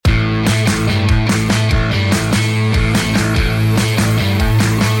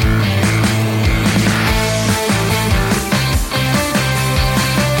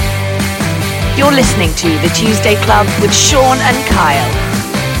You're listening to The Tuesday Club with Sean and Kyle.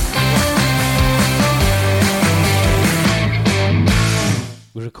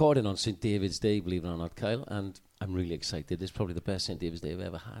 We're recording on St. David's Day, believe it or not, Kyle, and I'm really excited. It's probably the best St. David's Day I've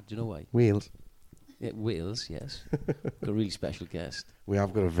ever had. Do you know why? Wales. Yeah, Wales, yes. Got a really special guest. We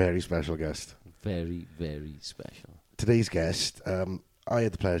have got a very special guest. Very, very special. Today's guest, I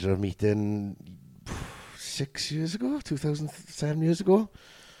had the pleasure of meeting 6 years ago, 7 years ago.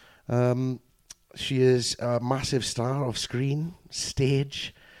 She is a massive star of screen,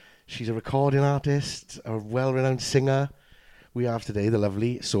 stage. She's a recording artist, a well-renowned singer. We have today the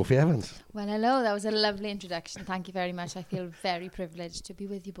lovely Sophie Evans. Well, hello. That was a lovely introduction. Thank you very much. I feel very privileged to be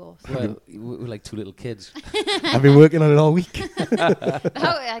with you both. Well, we're like two little kids. I've been working on it all week.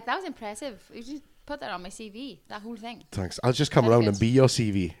 That was impressive. You should put that on my CV, that whole thing. Thanks. I'll just come Very around good. and be your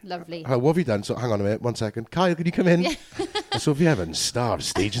CV. Lovely. What have you done? So hang on a minute, 1 second. Kyle, can you come in? Yeah. Sophie Evans, star of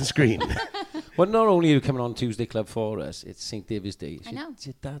stage and screen. Well, not only are you coming on Tuesday Club for us, it's St. David's Day. I know. It's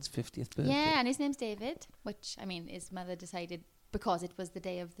your dad's 50th birthday. Yeah, and his name's David, which, I mean, his mother decided because it was the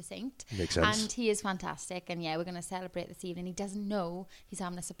day of the saint. Makes sense. And he is fantastic. And yeah, we're going to celebrate this evening. He doesn't know he's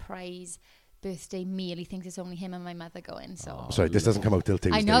having a surprise birthday meal. He thinks it's only him and my mother going. So Sorry, this doesn't come out till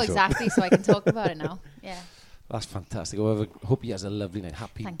Tuesday. I know, so- exactly. So I can talk about it now. Yeah. That's fantastic. Well, I hope he has a lovely night.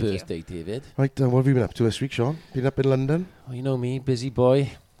 Happy Thank you. birthday, David. Right, what have you been up to this week, Sean? Been up in London? Oh, you know me, busy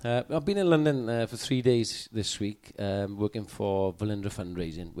boy. I've been in London for 3 days this week, working for Velindre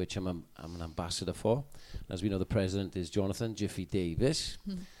Fundraising, which I'm an ambassador for. As we know, the president is Jonathan Jiffy Davis,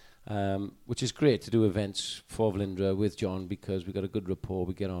 which is great to do events for Velindre with John because we've got a good rapport.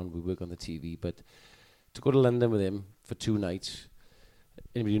 We get on, we work on the TV. But to go to London with him for 2 nights,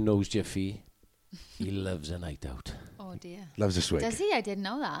 anybody who knows Jiffy, he loves a night out. Oh, dear. Loves a swig. Does he? I didn't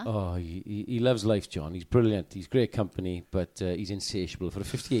know that. Oh, he loves life, John. He's brilliant. He's great company, but he's insatiable. For a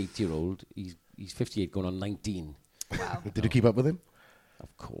 58-year-old, he's 58 going on 19. Wow. Did you keep up with him?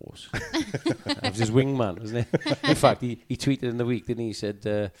 Of course. That was his wingman, wasn't it? In fact, he tweeted in the week, didn't he? He said,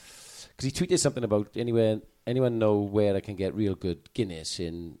 because he tweeted something about anyone know where I can get real good Guinness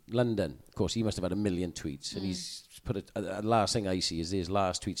in London. Of course, he must have had a million tweets, and he's put it, last thing I see is his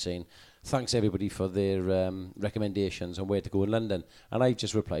last tweet saying, thanks everybody for their recommendations on where to go in London. And I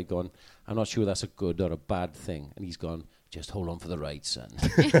just replied, going, I'm not sure that's a good or a bad thing. And he's gone, just hold on for the ride, son.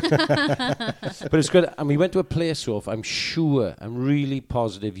 But it's good. And we went to a place, Soph, I'm really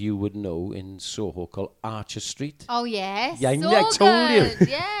positive you would know, in Soho, called Archer Street. Oh, yes. Yeah, I so told you. good.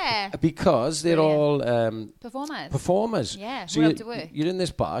 Yeah. Because they're all Performers. Yeah, we're up to work. You're in this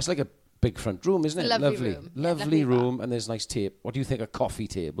bar. It's like a big front room, isn't it? Lovely room. Yeah, Lovely lovely room. And there's nice tape. What do you think of coffee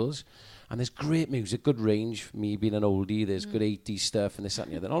tables? And there's great music, good range. Me being an oldie, there's good 80s stuff and this, that,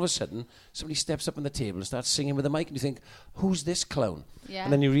 and the other. Then all of a sudden, somebody steps up on the table and starts singing with a mic, and you think, who's this clown? Yeah.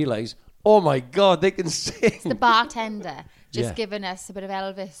 And then you realise, oh my God, they can sing. It's the bartender just Yeah. giving us a bit of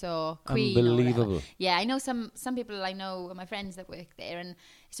Elvis or Queen. Unbelievable. Or whatever. Yeah, I know some people I know, my friends that work there, and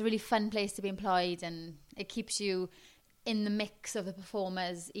it's a really fun place to be employed, and it keeps you in the mix of the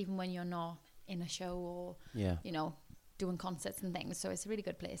performers, even when you're not in a show or, you know, doing concerts and things. So it's a really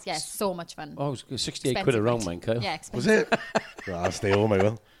good place. Yeah, so much fun. Oh, it was 68 Expensive, quid a round, right? mine, Kyle. Yeah, Was expensive. it? Well, I'll stay home, I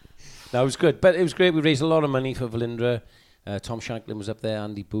will. That was good. But it was great. We raised a lot of money for Velindre. Tom Shanklin was up there,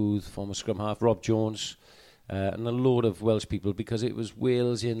 Andy Booth, former scrum half, Rob Jones, and a load of Welsh people, because it was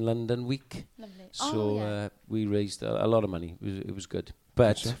Wales in London week. Lovely. So we raised a lot of money. It was good.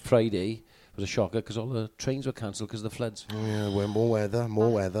 But Friday was a shocker because all the trains were cancelled because of the floods. Oh, yeah, well, more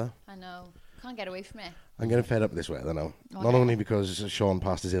weather. I know. Can't get away from it. I'm getting fed up with this weather now. Oh, Not yeah. only because Sean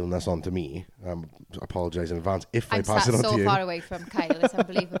passed his illness on to me, I apologise in advance if I I'm pass sat it on so to you. far away from Kyle. It's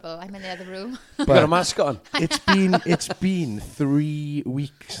unbelievable. I'm in the other room. You got a mask on. It's been 3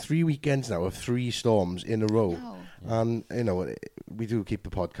 weekends now of 3 storms in a row. Oh. And, you know, we do keep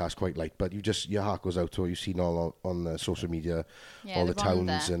the podcast quite light, but your heart goes out to what you've seen all on social media, Yeah, all the Rhondda.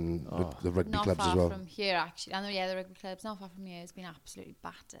 towns and the rugby Not clubs far as well. from here, actually. I know, yeah, the rugby clubs, not far from here, has been absolutely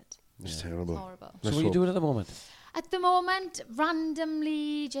battered. It's terrible. Horrible. So what are you doing at the moment? At the moment,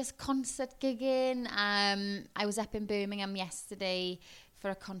 randomly, just concert gigging. I was up in Birmingham yesterday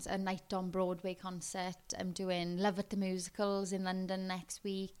for a night on Broadway concert. I'm doing Love at the Musicals in London next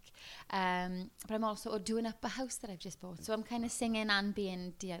week. But I'm also doing up a house that I've just bought. So I'm kind of singing and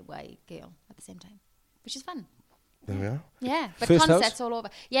being DIY girl at the same time, which is fun. There we are. Yeah, but First concerts house? all over.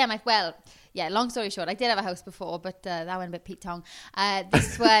 Yeah, long story short, I did have a house before, but that went a bit Pete Tong.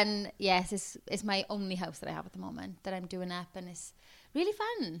 This one, yes, is my only house that I have at the moment that I'm doing up, and it's really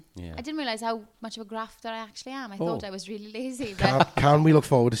fun. Yeah. I didn't realise how much of a grafter I actually am. I thought I was really lazy. Can, But can we look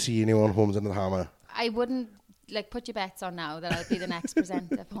forward to seeing you on Homes Under the Hammer? I wouldn't put your bets on now that I'll be the next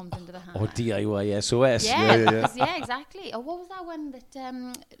presenter for Homes Under the Hammer. Or DIY SOS. Yeah, exactly. Or what was that one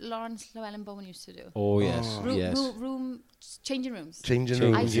that Lawrence Llewellyn-Bowen used to do? Oh, yes. Changing rooms. Changing Changing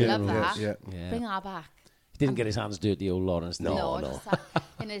rooms. I used to love that. Yeah. Bring that back. He didn't get his hands dirty, old Lawrence. No. Just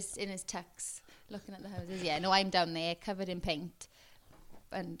sat in his tux, looking at the houses. Yeah, no, I'm down there, covered in paint,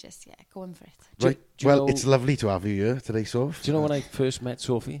 and just going for it. Right. Do you Well, know- it's lovely to have you here today, Soph. Do you know when I first met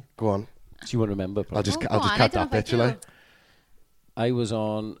Sophie? Go on. Do you want to remember? I'll just go cut on, I that don't know bit, if shall I? do. I was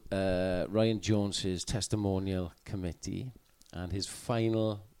on Ryan Jones's testimonial committee, and his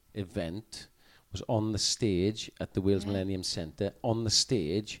final event was on the stage at the Wales Millennium Centre, on the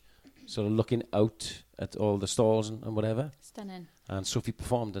stage, sort of looking out at all the stalls and whatever. Stunning. And Sophie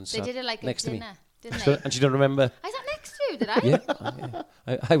performed and They sat did it like next a to me. dinner, didn't they? And she don't remember. I sat next to you, did I? Yeah.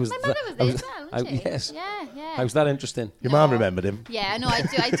 I was. My mother was there as well, wasn't she? Yes. Yeah. How was that interesting? Your mum remembered him. Yeah, no, I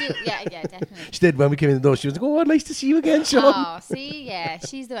do. Yeah, definitely. She did when we came in the door. She was like, "Oh, nice to see you again, Sean." Oh, see, yeah,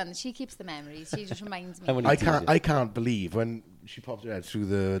 she's the one. She keeps the memories. She just reminds me. How many I can't believe when she popped her head through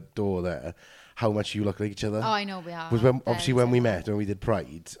the door there, how much you look like each other. Oh, I know we are. Was when, obviously when we Very met, when we did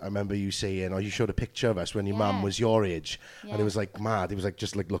Pride, I remember you saying, you showed a picture of us when your mum Yeah. was your age. And Yeah. it was like mad. It was like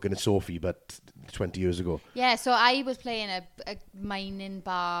just like looking at Sophie, but 20 years ago. Yeah, so I was playing a mining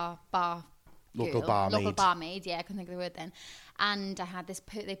bar Local girl, barmaid. Local barmaid, yeah, I couldn't think of the word then. And I had this,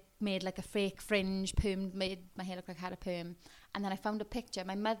 they made like a fake fringe perm, made my hair look like I had a perm. And then I found a picture.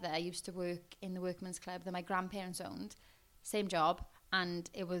 My mother used to work in the workman's club that my grandparents owned. Same job. And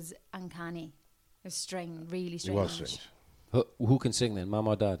it was uncanny. It was strange, really strange. It was strange. Who can sing then, mum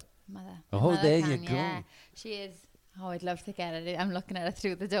or dad? Mother. Oh, My mother there you can, go. Yeah, she is. Oh, I'd love to get her. I'm looking at her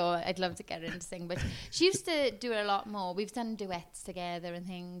through the door. I'd love to get her in to sing, but she used to do it a lot more. We've done duets together and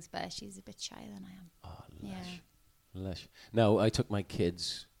things, but she's a bit shyer than I am. Oh, Yeah. lush. Now, I took my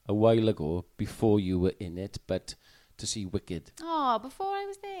kids a while ago, before you were in it, but to see Wicked. Oh, before I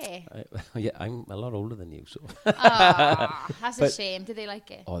was there. Yeah, I'm a lot older than you, so. Oh, that's a But- shame. Did they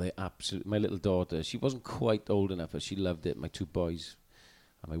like it? Oh, they absolutely. My little daughter, she wasn't quite old enough, but she loved it. My two boys,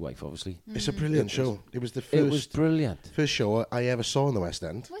 and my wife, obviously. It's a brilliant show. It was the It was first brilliant. show I ever saw in the West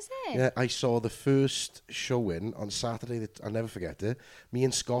End. Was it? Yeah, I saw the first showing on Saturday. That I'll never forget it. Me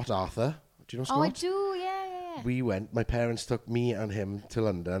and Scott Arthur. Do you know Scott? Oh, I do. Yeah. We went. My parents took me and him to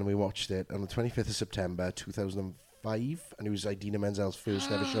London, and we watched it on the 25th of September 2005, and it was Idina Menzel's first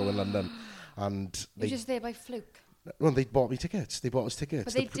ever show in London. And You're they, just there by fluke. well, they bought me tickets. They bought us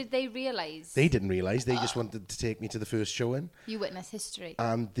tickets. But did they realise They didn't realise. They just wanted to take me to the first showing. you witnessed history?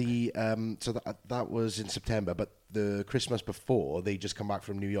 And the so that was in September, but the Christmas before, they just come back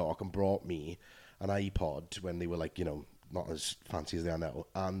from New York and brought me an iPod when they were like, not as fancy as they are now,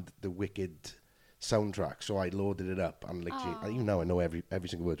 and the Wicked soundtrack. So I loaded it up and literally, even now I know every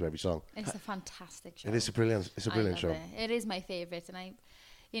single word to every song. It's a fantastic show. It is a brilliant I love show. It is my favourite,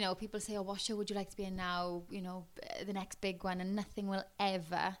 and people say, "Oh, what show would you like to be in now?" The next big one, and nothing will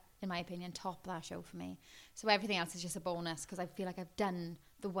ever, in my opinion, top that show for me. So everything else is just a bonus because I feel like I've done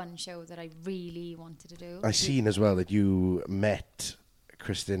the one show that I really wanted to do. I seen as well that you met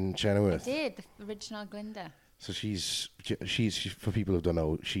Kristen Chenoweth. I did the original Glinda. So she's for people who don't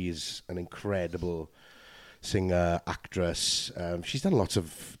know, she's an incredible singer, actress. She's done lots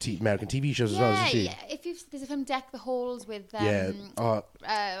of American TV shows as well, hasn't she? Yeah. There's a film Deck the Halls with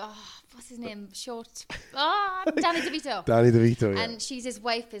what's his name? Danny DeVito. Danny DeVito. Yeah. And his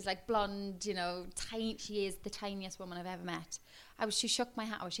wife is like blonde, tiny. She is the tiniest woman I've ever met. She shook my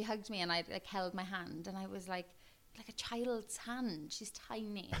hand, she hugged me, and I like held my hand, and I was like a child's hand. She's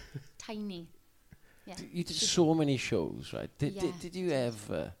tiny, tiny. Yeah. You did so many shows, right? Did you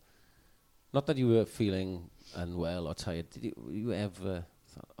ever, not that you were feeling unwell or tired, did you ever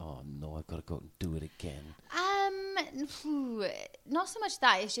thought, oh no, I've got to go and do it again? Not so much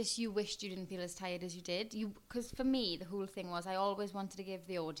that, it's just you wished you didn't feel as tired as you did. Because for me, the whole thing was I always wanted to give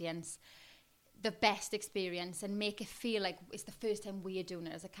the audience the best experience and make it feel like it's the first time we're doing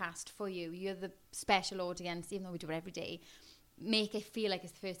it as a cast for you. You're the special audience, even though we do it every day. Make it feel like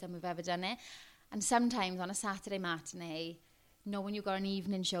it's the first time we've ever done it. And sometimes on a Saturday matinee, when you've got an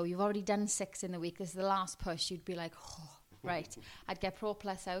evening show, you've already done 6 in the week, this is the last push, you'd be like, oh, right. I'd get Pro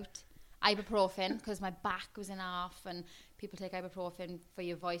Plus out, ibuprofen, because my back was in half, and people take ibuprofen for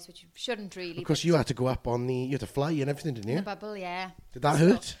your voice, which you shouldn't really. Because you had to go up you had to fly and everything, didn't you? The bubble, yeah. Did that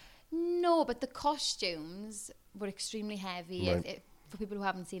hurt? No, but the costumes were extremely heavy. Right. For people who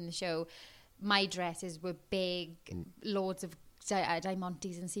haven't seen the show, my dresses were big, loads of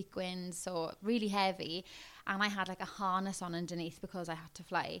diamantes and sequins, so really heavy. and I had like a harness on underneath because I had to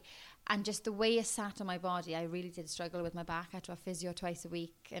fly. And just the way it sat on my body, I really did struggle with my back. I had to have physio twice a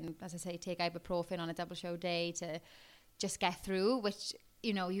week, and as I say, take ibuprofen on a double show day to just get through, which,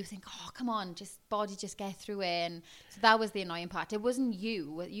 you know, you think, oh, come on, just get through it. And so that was the annoying part. It wasn't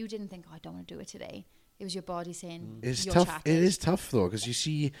you. You didn't think, oh, I don't want to do it today. It was your body saying, it's you're tough. shattered. It is tough though, because you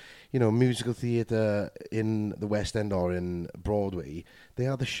see, you know, musical theatre in the West End or in Broadway. They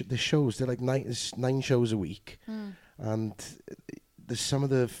are the shows. They're like 9 shows a week, and there's some of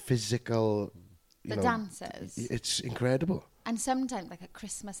the physical, the dancers. It's incredible. And sometimes, like at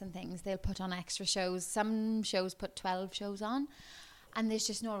Christmas and things, they'll put on extra shows. Some shows put 12 shows on. And there's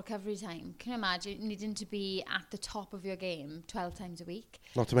just no recovery time. Can you imagine needing to be at the top of your game 12 times a week?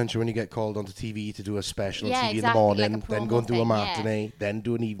 Not to mention when you get called onto TV to do a special on TV exactly, in the morning, like then go and do a thing, matinee, then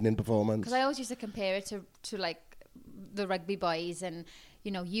do an evening performance. Because I always used to compare it to like the rugby boys. And,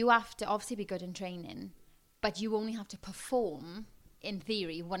 you know, you have to obviously be good in training, but you only have to perform, in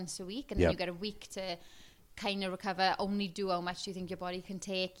theory, once a week. And then you get a week to kind of recover, only do how much you think your body can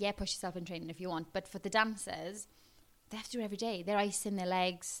take. Yeah, push yourself in training if you want. But for the dancers, they have to do it every day. They're icing their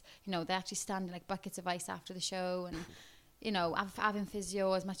legs. You know, they actually stand in like buckets of ice after the show, and, you know, having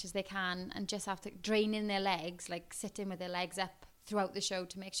physio as much as they can, and just after draining their legs, like sitting with their legs up throughout the show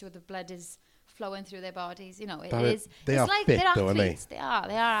to make sure the blood is flowing through their bodies. You know, they are like fit, they're though, aren't they? athletes. They are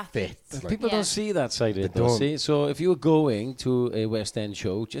athletes. Fit. People don't see that side of it, They though. don't. See? So if you were going to a West End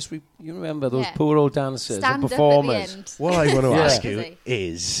show, just you remember those Yeah. poor old dancers Stand and up at the performers. end. What I want to Yeah. ask you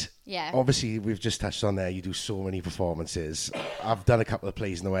is, Yeah. obviously we've just touched on there, you do so many performances. I've done a couple of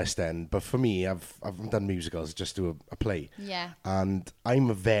plays in the West End, but for me, I've done musicals, just do a play. Yeah. And I'm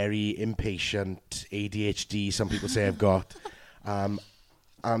a very impatient ADHD, some people say I've got.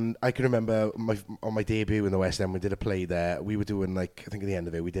 And I can remember on my debut in the West End, we did a play there. We were doing, like, I think at the end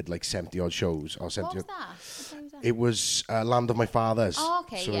of it, we did like 70 odd shows. Or 70 What was that? What play was that? It was Land of My Fathers. Oh,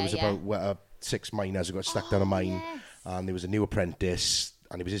 okay, So yeah, it was yeah. about 6 miners who got stuck down a mine. yes. And there was a new apprentice,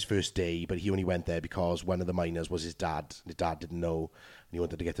 and it was his first day, but he only went there because one of the miners was his dad. His dad didn't know, and he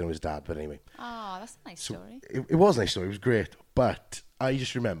wanted to get to know his dad. But anyway. Oh, that's a nice story. It was a nice story. It was great. But I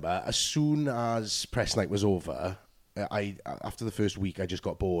just remember, as soon as press night was over, after the first week, I just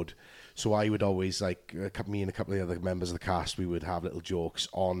got bored. So I would always, like, me and a couple of the other members of the cast, we would have little jokes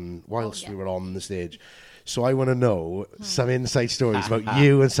whilst we were on the stage. So I want to know some inside stories about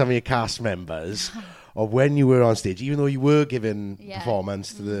you and some of your cast members, of when you were on stage, even though you were giving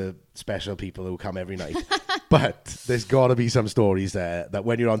performance to the special people who come every night. But there's got to be some stories there that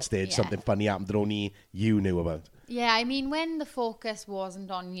when you're on stage, something funny happened that only you knew about. Yeah, I mean, when the focus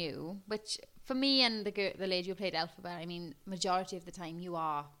wasn't on you, which for me and the lady who played Elphaba, I mean, majority of the time you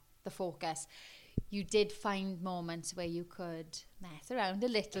are the focus. You did find moments where you could mess around a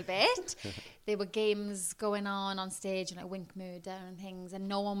little bit. There were games going on stage, like Wink Murder and things, and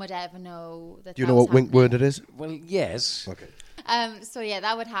no one would ever know that. Do you know what Wink Murder is? Well, yes. Okay. So yeah,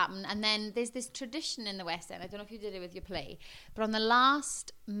 that would happen. And then there's this tradition in the West End. I don't know if you did it with your play, but on the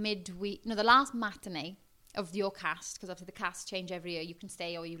last the last matinee of your cast, because obviously the cast change every year. You can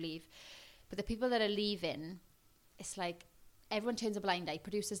stay or you leave, but the people that are leaving, it's like everyone turns a blind eye.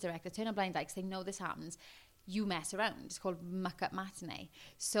 Producers, directors turn a blind eye because they know this happens. You mess around. It's called muck up matinee.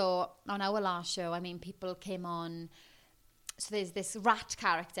 So on our last show, I mean, people came on. So there's this rat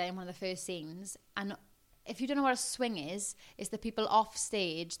character in one of the first scenes, and if you don't know what a swing is, it's the people off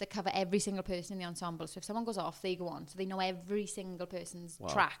stage that cover every single person in the ensemble. So if someone goes off, they go on. So they know every single person's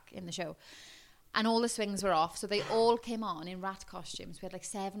track in the show. And all the swings were off, so they all came on in rat costumes. We had like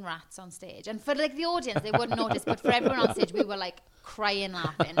 7 rats on stage. And for like the audience, they wouldn't notice, but for everyone on stage, we were like crying,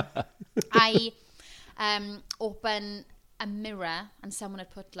 laughing. I open a mirror, and someone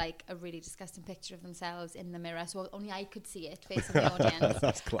had put like a really disgusting picture of themselves in the mirror, so only I could see it facing the audience.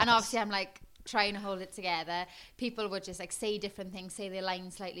 That's class. And obviously I'm like trying to hold it together. People would just like say different things, say their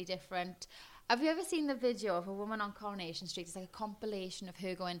lines slightly different. Have you ever seen the video of a woman on Coronation Street? It's like a compilation of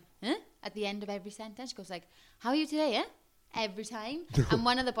her going, huh? At the end of every sentence. She goes like, how are you today, eh? Every time. And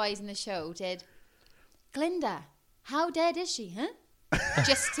one of the boys in the show did, Glinda, how dead is she, huh?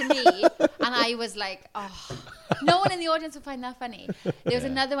 Just to me. And I was like, oh, no one in the audience would find that funny. There was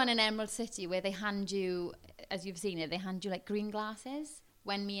another one in Emerald City where they hand you, as you've seen it, they hand you like green glasses.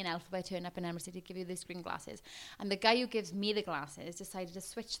 When me and Elphaba turn up in Emerald City, give you these green glasses. And the guy who gives me the glasses decided to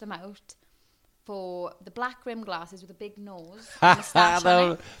switch them out for the black rim glasses with a big nose and a moustache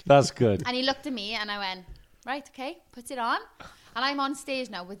on it. That's good. And he looked at me and I went, right, okay, puts it on. And I'm on stage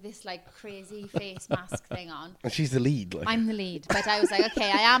now with this like crazy face mask thing on. And she's the lead. Like. I'm the lead. But I was like,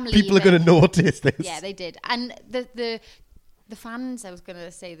 okay, I am leading. People are going to notice this. Yeah, they did. And the the fans, I was going to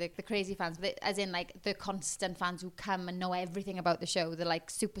say the crazy fans, but as in like the constant fans who come and know everything about the show, they're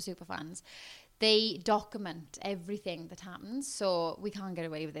like super fans. They document everything that happens, so we can't get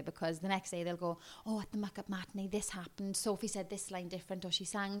away with it, because the next day they'll go, oh, at the Muck-Up Matinee this happened, Sophie said this line different, or she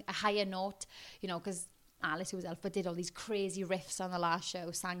sang a higher note, you know, because Alice, who was Alpha, did all these crazy riffs on the last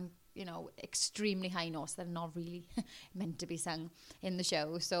show, sang, you know, extremely high notes that are not really meant to be sung in the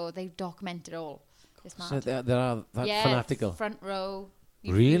show, so they document it all. It's mad. So they are that fanatical. Front row.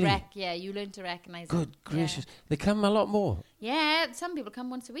 Really? You learn to recognise them. Good gracious. They come a lot more. Yeah, some people come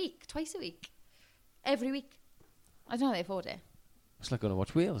once a week, twice a week, every week. I don't know how they afford it. It's like going to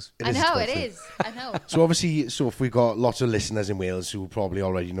watch Wales. I know, it is. I know. So obviously, if we've got lots of listeners in Wales who probably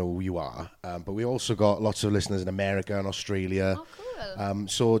already know who you are, but we also got lots of listeners in America and Australia. Oh, cool.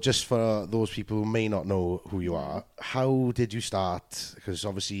 So just for those people who may not know who you are, how did you start? Because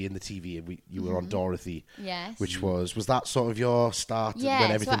obviously in the TV, you were on Dorothy. Yes. Which was that sort of your start Yeah, when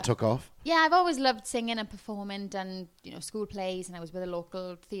so everything took off? Yeah, I've always loved singing and performing, and you know, school plays, and I was with a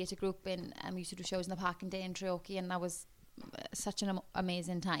local theatre group in, we used to do shows in the Parking Day in Treorchy, and that was such an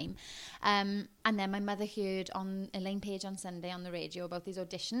amazing time. And then my mother heard on Elaine Page on Sunday on the radio about these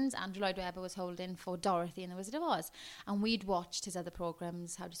auditions Andrew Lloyd Webber was holding for Dorothy and the Wizard of Oz, and we'd watched his other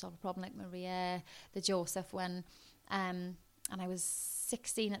programmes, How to Solve a Problem Like Maria, the Joseph one, and I was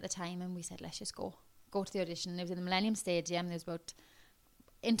 16 at the time, and we said, let's just go to the audition. It was in the Millennium Stadium. There was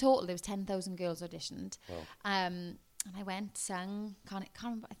in total there was 10,000 girls auditioned. Wow. And I went, sang, can't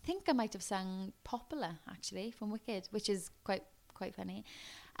remember, I think I might have sung Popular, actually, from Wicked, which is quite funny.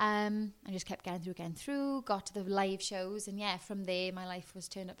 I just kept getting through, got to the live shows, and yeah, from there, my life was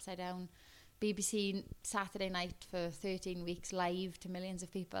turned upside down. BBC Saturday night for 13 weeks, live to millions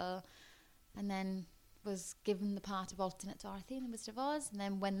of people, and then was given the part of alternate Dorothy in The Wizard of Oz. And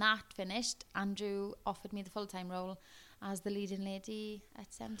then when that finished, Andrew offered me the full-time role as the leading lady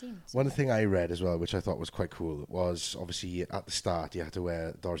at 17. So One thing I read as well, which I thought was quite cool, was obviously at the start you had to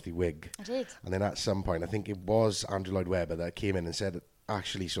wear Dorothy wig. I did. And then at some point, I think it was Andrew Lloyd Webber that came in and said,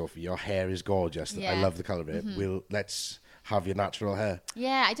 actually, Sophie, your hair is gorgeous. Yeah. I love the colour of it. Let's have your natural hair.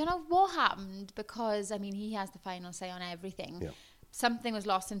 Yeah, I don't know what happened, because, I mean, he has the final say on everything. Yeah. Something was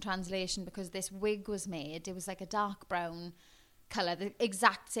lost in translation, because this wig was made. It was like a dark brown colour, the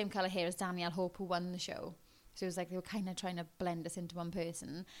exact same colour hair as Danielle Hope, who won the show. So it was like they were kind of trying to blend us into one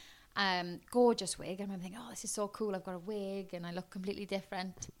person. Gorgeous wig. I remember thinking, oh, this is so cool. I've got a wig and I look completely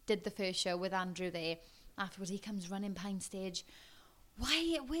different. Did the first show with Andrew there. Afterwards, he comes running behind stage.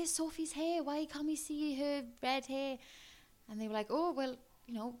 Where's Sophie's hair? Why can't we see her red hair? And they were like, oh, well,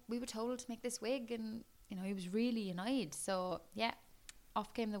 you know, we were told to make this wig. And, you know, he was really annoyed. So, yeah,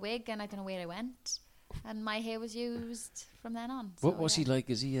 off came the wig, and I don't know where it went. And my hair was used from then on. So, What was he like?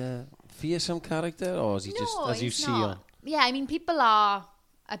 Is he a fearsome character, or is he just as you he's see not. on? Yeah, I mean, people are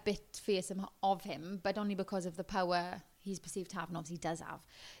a bit fearsome of him, but only because of the power he's perceived to have, and obviously he does have.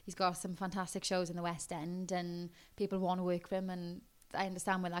 He's got some fantastic shows in the West End, and people want to work for him, and I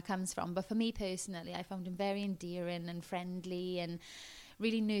understand where that comes from. But for me personally, I found him very endearing and friendly and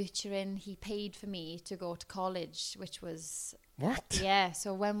really nurturing. He paid for me to go to college, which was... What? Yeah,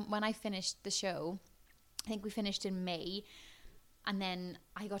 so when I finished the show, I think we finished in May, and then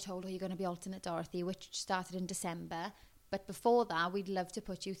I got told, oh, you're going to be alternate Dorothy, which started in December. But before that, we'd love to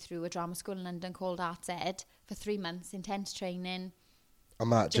put you through a drama school in London called Arts Ed for 3 months, intense training.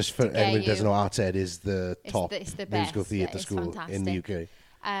 And that, just for to get anyone who doesn't you- know, Arts Ed is the top it's the musical best. theatre It's school in the fantastic.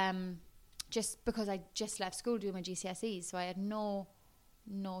 UK. Just because I just left school doing my GCSEs, so I had no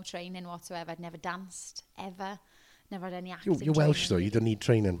training whatsoever. I'd never danced, ever. Never had any acting You're Welsh, though. training. You don't need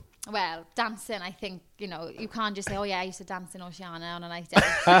training. Well, dancing, I think, you know, you can't just say, oh, yeah, I used to dance in Oceana on a night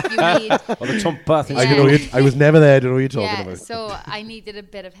out. You need... Or the Tumpa thing. Yeah. I was never there. I don't know what you're talking about. So I needed a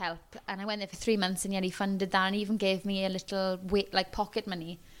bit of help, and I went there for 3 months, and yet he funded that, and he even gave me a little pocket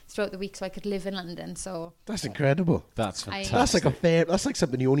money throughout the week so I could live in London. So That's incredible. That's I- fantastic. That's like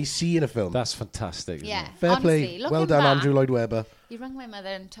something you only see in a film. That's fantastic. isn't yeah, it? Fair honestly, play. looking Well done, back, Andrew Lloyd Webber. He rang my mother,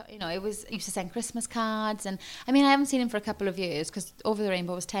 and you know, I used to send Christmas cards, and I mean, I haven't seen him for a couple of years because Over the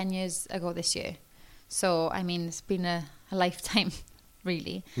Rainbow was 10 years ago this year. So I mean, it's been a lifetime,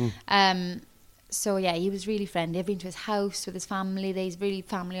 really. So yeah, he was really friendly. I've been to his house with his family. He's really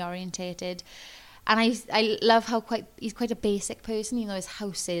family orientated, and I love how he's quite a basic person. You know, his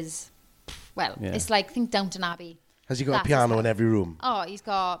house is, well, Yeah. it's like, think Downton Abbey. Has he got That's a piano his in every room? Oh, he's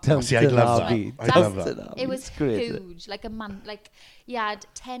got. See, I'd love that. Abbey. I'd love that. Downton Abbey. It was It's great, isn't it? huge, like a man. Like he had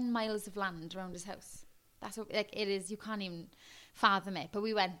 10 miles of land around his house. That's what, like, it is. You can't even fathom it. But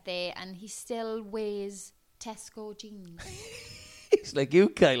we went there, and he still wears Tesco jeans. It's like you,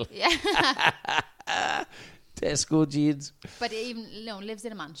 Kyle. Yeah. Tesco jeans. But he even, lives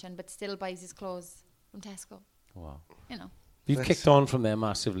in a mansion, but still buys his clothes from Tesco. Wow. You've Nice. kicked on from there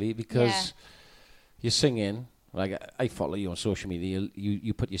massively because Yeah. you're singing. Like I follow you on social media.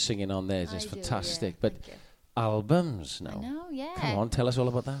 You put your singing on there. It's I do, fantastic. yeah. But Thank you. albums now. I know, yeah. Come on, tell us all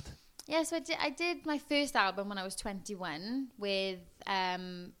about that. Yeah, so I did my first album when I was 21 with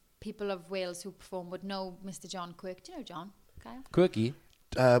people of Wales who would know Mr. John Quirk. Do you know John? Kyle? Quirky.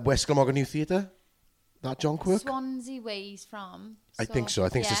 West Glamorgan New Theatre? That John Quirk? Swansea way he's from. I think so. I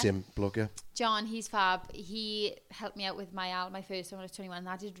think it's the yeah. same bloke, yeah. John, he's fab. He helped me out with my first one when I was 21, and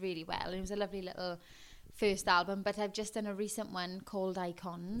that did really well. And it was a lovely little first album, but I've just done a recent one called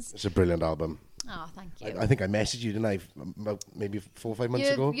Icons. It's a brilliant album. Oh, thank you. I think I messaged you, didn't I? About maybe 4 or 5 months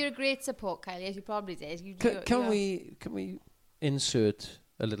ago. You're a great support, Kylie, as you probably did. Can we insert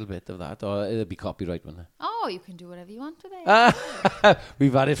a little bit of that, or it'll be copyright one? Oh, you can do whatever you want with it.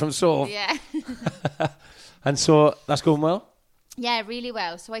 We've had it from Soph. Yeah. And so that's going well. Yeah, really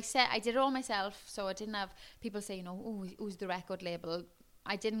well. So I did it all myself. So I didn't have people say, who's the record label?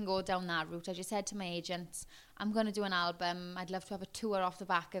 I didn't go down that route. I just said to my agents, I'm going to do an album. I'd love to have a tour off the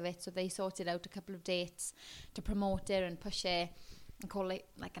back of it. So they sorted out a couple of dates to promote it and push it and call it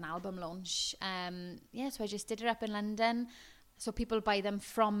like an album launch. So I just did it up in London. So people buy them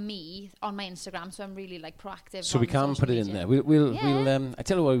from me on my Instagram. So I'm really proactive. So we can put it in there. We'll I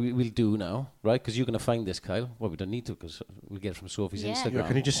tell you what we'll do now, right? Because you're going to find this, Kyle. Well, we don't need to because we'll get it from Sophie's Yeah. Instagram.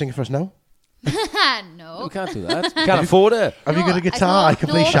 Can you just sing it for us now? No. We can't do that. We can't afford it. Have you No, got a guitar? I can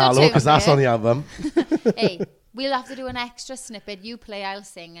play no, Shallow because that's yeah. on the album. Hey, we'll have to do an extra snippet. You play, I'll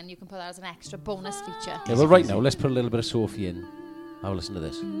sing, and you can put that as an extra bonus feature. Yeah, well, right now, let's put a little bit of Sophie in. Have a listen to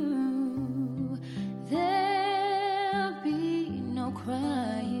this. There'll be no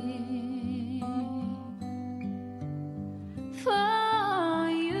crying for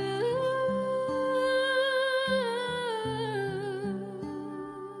you.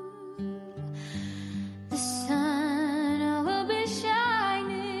 The sun will be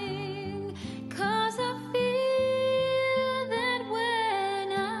shining 'cause I feel that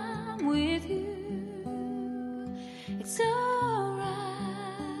when I'm with you, it's alright.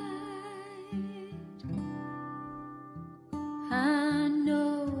 I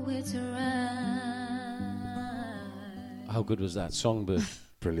know it's right. How good was that? Songbird.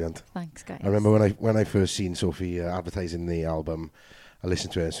 Brilliant. Thanks, guys. I remember when I first seen Sophie advertising the album, I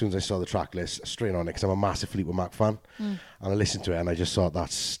listened to it. As soon as I saw the track list, straight on it, because I'm a massive Fleetwood Mac fan. And I listened to it, and I just thought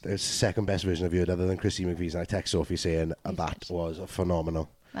it's the second best version I've heard other than Chrissy McVie's. And I text Sophie saying that was phenomenal.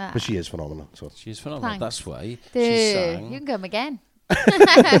 But she is phenomenal. So She's phenomenal. Thanks. That's why she You sang. can come again.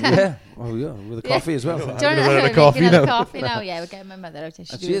 Yeah. Oh, yeah. With a coffee as well. Do you gonna want run to a coffee make another now. coffee now? Yeah, we're getting my mother out. And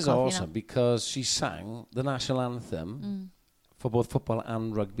she is awesome because she sang the national anthem for both football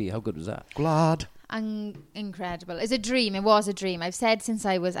and rugby. How good was that? glad. Incredible. It's a dream. It was a dream. I've said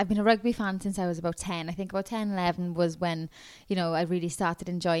I've been a rugby fan since I was about 10. I think about 10, 11 was when, I really started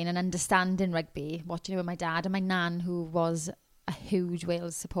enjoying and understanding rugby, watching it with my dad and my nan, who was a huge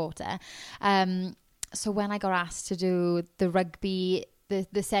Wales supporter. So when I got asked to do the rugby,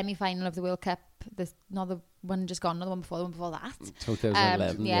 the semi-final of the World Cup, not the one just gone, not the one before that.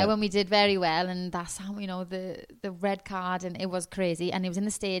 2011. When we did very well, and that's how, the red card, and it was crazy. And it was in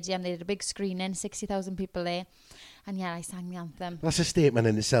the stadium, they did a big screening, 60,000 people there. And yeah, I sang the anthem. That's a statement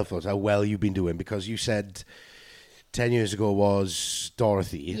in itself, though, how well you've been doing, because you said 10 years ago was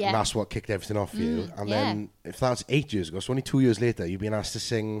Dorothy, Yeah. and that's what kicked everything off for you. And yeah. then, if that's 8 years ago, so only 2 years later, you've been asked to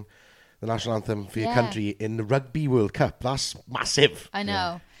sing the national anthem for your Yeah. country in the Rugby World Cup. That's massive. I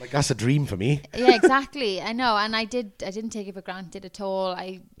know. Like, that's a dream for me. Yeah, exactly. I know. And I didn't take it for granted at all.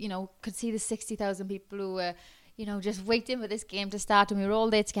 I, could see the 60,000 people who were, just waiting for this game to start. And we were all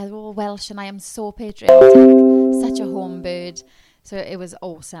there together, all Welsh. And I am so patriotic, such a home bird. So it was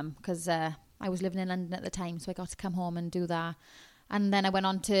awesome because I was living in London at the time. So I got to come home and do that. And then I went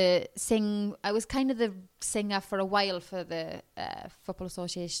on to sing. I was kind of the singer for a while for the Football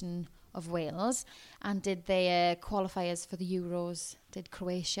Association of Wales, and did their qualifiers for the Euros. Did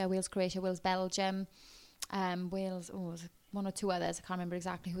Croatia, Wales, Belgium, Wales. Was one or two others. I can't remember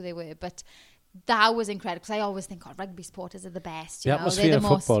exactly who they were, but that was incredible because I always think, rugby supporters are the best. The atmosphere of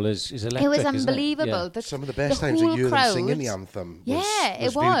football is electric. It was isn't unbelievable. Yeah. Some of the best times whole of you crowd, singing the anthem.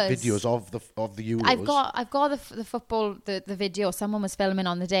 it was. Videos of the Euros. I've got the football the video. Someone was filming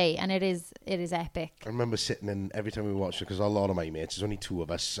on the day, and it is epic. I remember sitting in every time we watched it, because a lot of my mates, there's only 2 of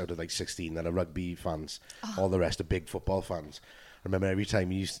us out of 16 that are rugby fans. All the rest are big football fans. remember every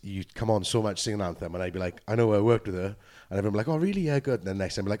time you'd come on so much singing anthem, and I'd be like, I know I worked with her, and everyone would be like, oh really, yeah, good. And then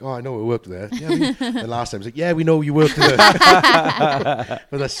next time, I'd be like, oh, I know I worked with her. Yeah, and last time, it's like, yeah, we know you worked with her.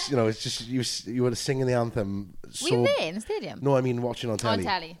 But that's, it's just you were singing the anthem. Were you there in the stadium? No, I mean watching on telly. On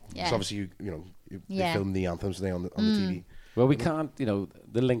telly, yeah. So obviously they Yeah. film the anthems today on the TV. Well, we can't, the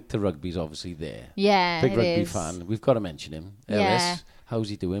link to rugby's obviously there. Yeah, Big it rugby is. fan. We've got to mention him. Yeah. Ellis, how's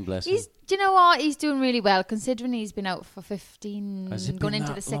he doing, bless him? Do you know what? He's doing really well, considering he's been out for 15, Has it going been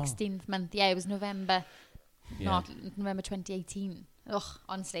into the that long? 16th month. Yeah, it was November, Yeah. not November 2018. Ugh,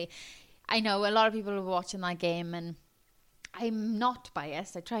 honestly. I know a lot of people were watching that game, and I'm not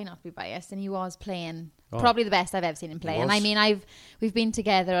biased. I try not to be biased, and he was playing probably the best I've ever seen him play. He And I was. mean, we've been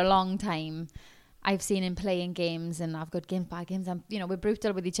together a long time. I've seen him play in games, and I've got games, bad games. We're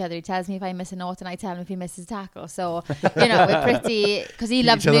brutal with each other. He tells me if I miss a note, and I tell him if he misses a tackle. So, we're pretty, because he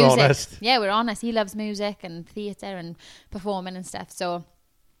loves each other music. honest. Yeah, we're honest. He loves music and theatre and performing and stuff. So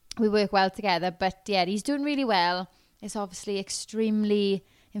we work well together. But yeah, he's doing really well. It's obviously extremely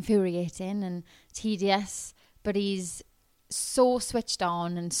infuriating and tedious, but he's so switched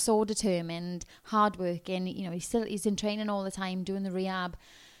on and so determined, hardworking. He's in training all the time, doing the rehab,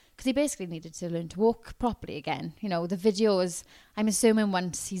 because he basically needed to learn to walk properly again. The videos, I'm assuming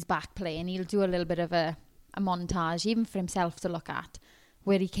once he's back playing, he'll do a little bit of a montage, even for himself to look at.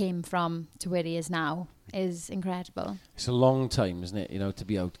 Where he came from to where he is now is incredible. It's a long time, isn't it, to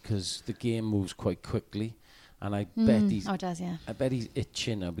be out, because the game moves quite quickly. And I bet Oh, it does, yeah. I bet he's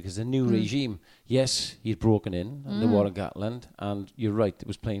itching now, because the new regime, yes, he'd broken in under Warren Gatland, and you're right, it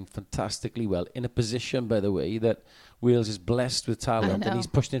was playing fantastically well in a position, by the way, that Wales is blessed with talent, and he's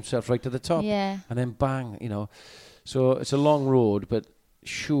pushed himself right to the top. Yeah. And then bang, So it's a long road, but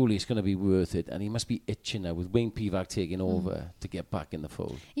surely it's going to be worth it, and he must be itching now with Wayne Pivac taking over to get back in the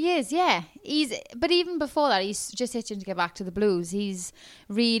fold. He is, yeah. But even before that, he's just itching to get back to the Blues. He's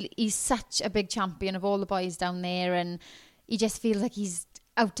such a big champion of all the boys down there, and he just feels like he's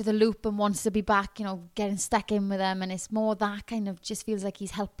out of the loop and wants to be back, getting stuck in with them. And it's more that kind of, just feels like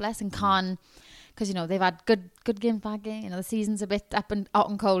he's helpless and can't, because they've had good games, bad games. The season's a bit hot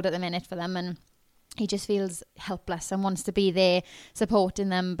and cold at the minute for them, and he just feels helpless and wants to be there supporting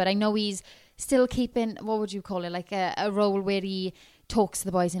them. But I know he's still keeping, what would you call it, like a role where he talks to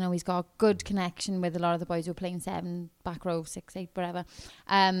the boys. He's got a good connection with a lot of the boys who are playing 7, back row, 6, 8, whatever.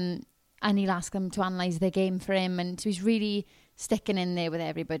 And he'll ask them to analyse their game for him. And so he's really sticking in there with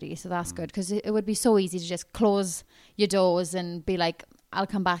everybody. So that's good, because it would be so easy to just close your doors and be like, I'll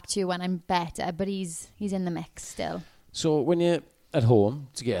come back to you when I'm better. But he's in the mix still. So when you're at home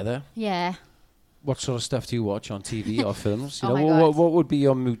together, Yeah. what sort of stuff do you watch on TV or films? Oh my God. What would be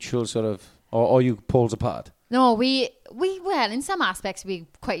your mutual sort of, or are you poles apart? No, we well, in some aspects we're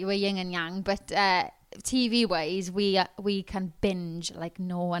yin and yang, but TV wise we can binge like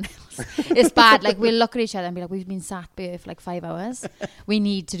no one else. It's bad. Like we'll look at each other and be like, we've been sat here for like 5 hours. We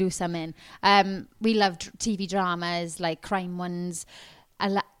need to do something. We love TV dramas, like crime ones.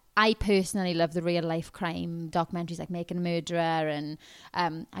 I personally love the real life crime documentaries like Making a Murderer, and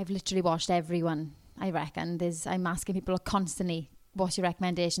I've literally watched everyone. I reckon I'm asking people constantly, what's your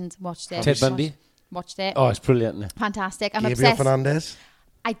recommendations? Watched it. Ted Bundy? Watched it. Oh, it's brilliant, isn't it? Fantastic. I'm Gabriel obsessed. Fernandez.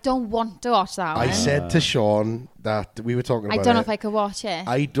 I don't want to watch that one. I said to Sean that we were talking about I don't know it. if I could watch it.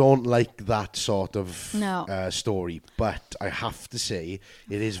 I don't like that sort of No. story, but I have to say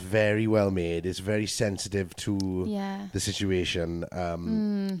it is very well made. It's very sensitive to Yeah. the situation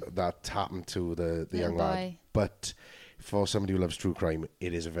that happened to the young lad. boy. But for somebody who loves true crime,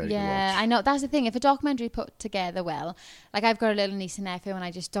 it is a very good Yeah, watch. I know. That's the thing. If a documentary put together well, like I've got a little niece and nephew, and I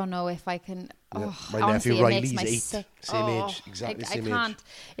just don't know if I can. Yeah. Oh, My honestly, nephew it makes Riley's my 8, sick. same age, exactly I same age. can't.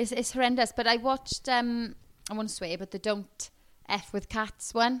 It's horrendous. But I watched. I won't swear, but the Don't F with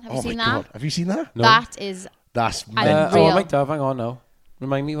Cats one. Have you Oh my seen that? God. Have you seen that? No. That is. That's I- mental. Real. I might have. Hang on now.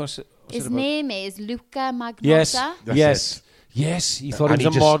 Remind me, what's it His about? name is Luca Magnotta. Yes, That's yes, yes. He thought And he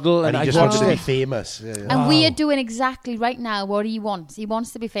was a model, and he I just wants watched to be it. famous. Yeah, yeah. And we are doing exactly right now what he wants. He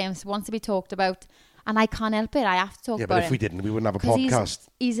wants to be famous, wants to be talked about, and I can't help it. I have to talk Yeah, about but if him. we didn't, we wouldn't have a 'Cause podcast.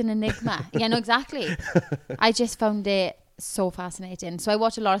 He's an enigma. Yeah, no, exactly. I just found it so fascinating. So I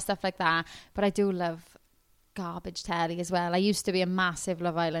watch a lot of stuff like that, but I do love garbage telly as well. I used to be a massive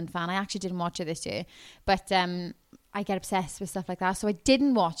Love Island fan. I actually didn't watch it this year, but I get obsessed with stuff like that. So I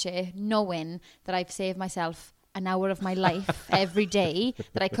didn't watch it knowing that I've saved myself an hour of my life every day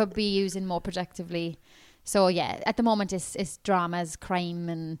that I could be using more productively. So yeah, at the moment it's dramas, crime,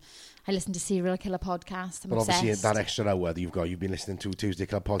 and I listen to serial killer podcasts. I'm But obviously, obsessed. that extra hour that you've been listening to Tuesday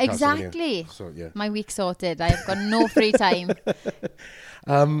Club podcast. haven't you? Exactly. So yeah. My week sorted. I've got no free time.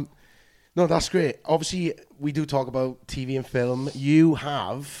 No, that's great. Obviously, we do talk about TV and film. You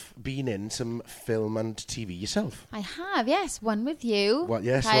have been in some film and TV yourself. I have, yes. One with you. What,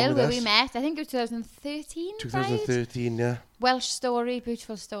 yes, Kyle, one with where us. we met. I think it was 2013, 2013, yeah. Welsh story,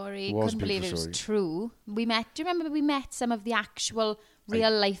 beautiful story. It was Couldn't believe it beautiful was story. true. We met. Do you remember we met some of the actual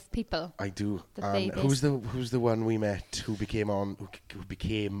real life people? I do. That they And who's the one we met who became an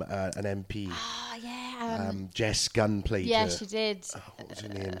MP? Oh, yeah. Jess Gunn played Yeah, her. she did. What was her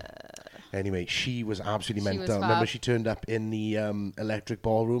name? Anyway, she was absolutely She mental. was Remember, fab. she turned up in the Electric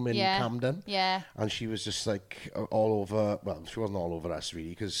Ballroom in Yeah. Camden, Yeah. and she was just like all over. Well, she wasn't all over us really,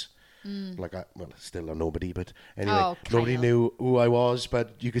 because still a nobody. But anyway, Oh, nobody Kyle. knew who I was.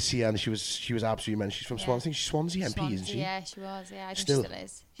 But you could see her, and she was absolutely mental. She's from Yeah. Swansea. I think she's Swansea MP, Swansea, isn't she? Yeah, she was. Yeah, I think Still- she still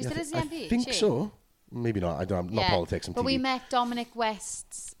is. She Yeah, still is the I MP. think she? so. Maybe not. I don't. Not politics and But TV. we met Dominic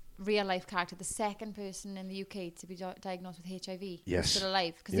West's real life character, the second person in the UK to be diagnosed with HIV. Yes. Who's still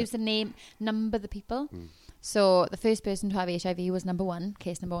alive. Because Yeah. he was to number the people. So the first person to have HIV was number 1,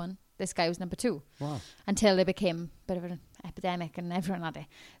 case number 1. This guy was number 2. Wow. Until it became a bit of an epidemic and everyone had it.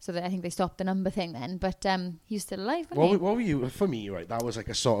 So I think they stopped the number thing then. But he was still alive, wasn't he? What were you, for me, right, that was like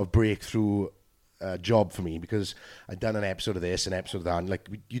a sort of breakthrough job for me, because I'd done an episode of this, an episode of that, and like,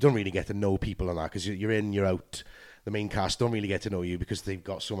 you don't really get to know people on that, because you're in, you're out. The main cast don't really get to know you because they've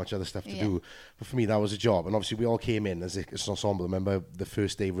got so much other stuff to Yeah. do. But for me, that was a job. And obviously, we all came in as an ensemble. Remember the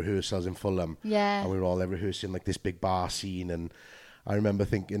first day of rehearsals in Fulham? Yeah. And we were all rehearsing like this big bar scene. And I remember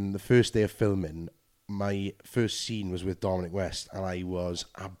thinking the first day of filming, my first scene was with Dominic West, and I was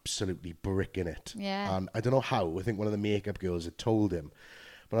absolutely bricking it. Yeah. And I don't know how. I think one of the makeup girls had told him.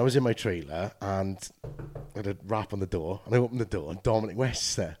 But I was in my trailer, and I had a rap on the door, and I opened the door, and Dominic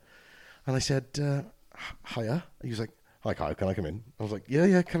West's there. And I said, hiya. He was like, hi, Kyle, can I come in? I was like,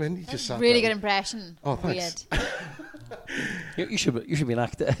 yeah, come in. He just sat Really down. good impression. Oh, thanks. Weird. You should be an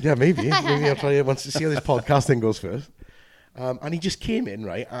actor. Yeah, maybe. Maybe I'll try it once to see how this podcast thing goes first. And he just came in,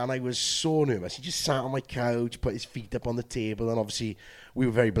 right? And I was so nervous. He just sat on my couch, put his feet up on the table. And obviously, we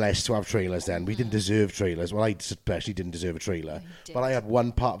were very blessed to have trailers then. We didn't deserve trailers. Well, I especially didn't deserve a trailer. did. But I had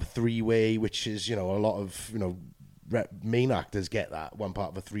one part of a three-way, which is, a lot of, main actors get that, one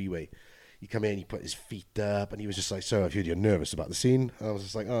part of a three-way. He come in, he put his feet up, and he was just like, so I've heard you're nervous about the scene. And I was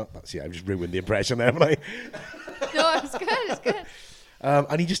just like, oh, that's I've just ruined the impression there, haven't I? No, it was good. It was good.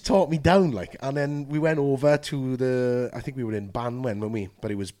 And he just taught me down, and then we went over to I think we were in Banwen, weren't we?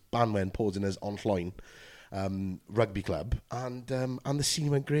 But it was Banwen posing as Onllwyn rugby club, and the scene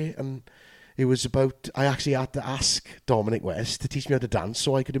went great, and it was about, I actually had to ask Dominic West to teach me how to dance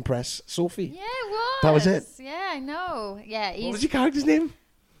so I could impress Sophie. Yeah, it was. That was it. Yeah, I know. Yeah, What was he's your character's name?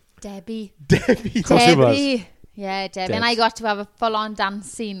 Debbie. Debbie. course it was. Debbie. Yeah, Debbie. And Debs. I got to have a full-on dance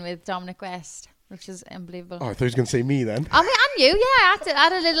scene with Dominic West, which is unbelievable. Oh, I thought he was going to say me then. I mean, and you, yeah. I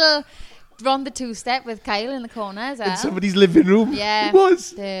had a little run the two-step with Kyle in the corner as well. In somebody's living room. Yeah. It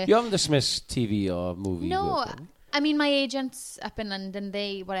was. You haven't dismissed TV or movie No, work, then? I mean, my agents up in London,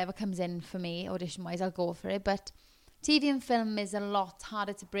 whatever comes in for me, audition-wise, I'll go for it. But TV and film is a lot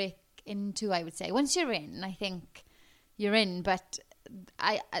harder to break into, I would say. Once you're in, I think you're in. But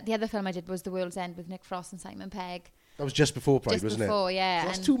the other film I did was The World's End with Nick Frost and Simon Pegg. That was just before Pride, Just wasn't before, it? yeah. So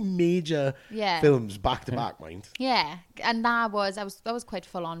that's And- two major Yeah. films back to back, mind. Yeah, and that was quite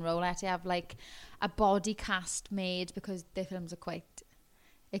full on role. I had to have like a body cast made because their films are quite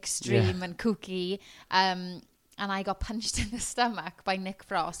extreme and kooky. And I got punched in the stomach by Nick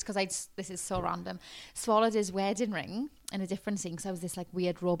Frost because this is so random, swallowed his wedding ring in a different scene because I was this like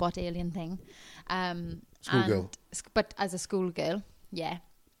weird robot alien thing. Schoolgirl. But as a schoolgirl, yeah.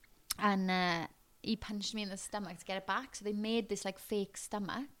 And he punched me in the stomach to get it back. So they made this like fake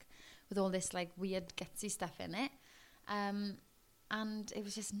stomach with all this like weird gutsy stuff in it. And it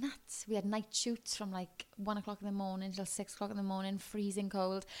was just nuts. We had night shoots from like 1 o'clock in the morning till 6 o'clock in the morning, freezing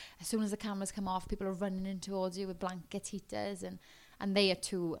cold. As soon as the cameras come off, people are running in towards you with blankets, heaters, and they are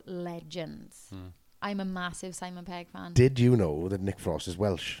two legends. I'm a massive Simon Pegg fan. Did you know that Nick Frost is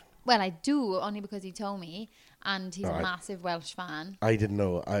Welsh? Well, I do, only because he told me, and he's a Alright. massive Welsh fan. I didn't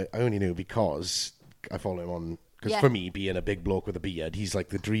know. I only knew because I follow him on. Because Yeah. for me, being a big bloke with a beard, he's like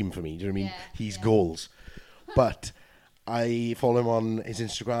the dream for me. Do you know what I mean? Yeah, He's yeah. goals. But I follow him on his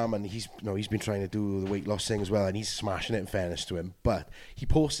Instagram, and he's been trying to do the weight loss thing as well, and he's smashing it. In fairness to him, but he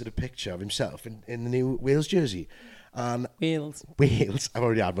posted a picture of himself in the new Wales jersey, and Wales. I've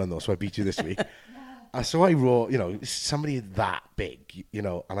already had one though, so I beat you this week. So I wrote, somebody that big, and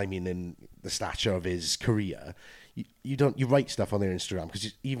I mean in the stature of his career, you write stuff on their Instagram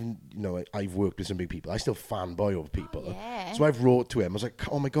because even, I've worked with some big people. I still fanboy over people. yeah. So I've wrote to him. I was like,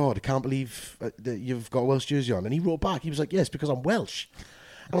 oh my God, I can't believe that you've got a Welsh jersey on. And he wrote back. He was like, yes, because I'm Welsh.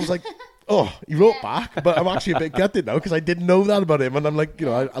 And I was like, Oh, he wrote back, but I'm actually a bit gutted now because I didn't know that about him, and I'm like,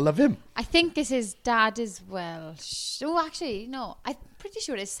 I love him. I think his dad is Welsh. Oh, actually, no. I'm pretty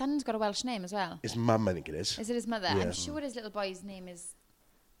sure his son's got a Welsh name as well. His mum, I think it is. Is it his mother? Yeah. I'm sure his little boy's name is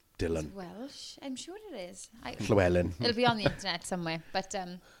Dylan. Welsh. I'm sure it is. Llewellyn. It'll be on the internet somewhere. But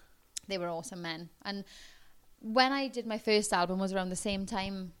they were awesome men. And when I did my first album was around the same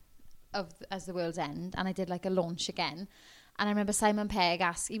time as The World's End, and I did like a launch again. And I remember Simon Pegg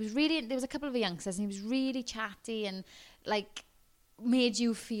asked, there was a couple of youngsters, and he was really chatty and like made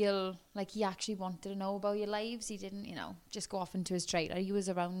you feel like he actually wanted to know about your lives. He didn't, just go off into his trailer. He was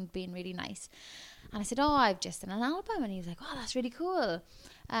around being really nice. And I said, I've just done an album. And he was like, oh, that's really cool.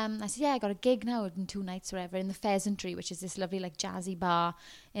 I said, yeah, I got a gig now in 2 nights or whatever in the Pheasantry, which is this lovely like jazzy bar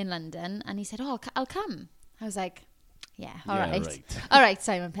in London. And he said, I'll come. I was like, yeah, all right. All right,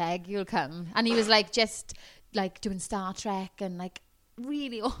 Simon Pegg, you'll come. And he was like just like doing Star Trek and like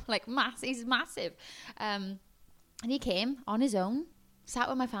really like he's massive. And he came on his own, sat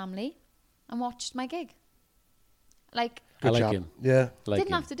with my family and watched my gig. Like, I like job. him. Yeah.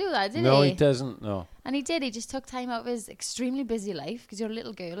 Didn't have to do that, did he? No, he doesn't. No. And he did. He just took time out of his extremely busy life, because you're a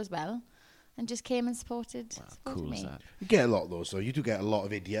little girl as well, and just came and supported Cool me. is that? You get a lot of those, though. You do get a lot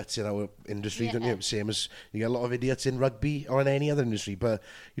of idiots in our industry, don't Yeah. you? Same as you get a lot of idiots in rugby or in any other industry, but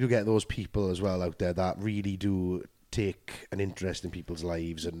you do get those people as well out there that really do take an interest in people's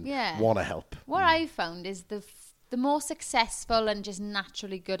lives and want to help. What I found is the more successful and just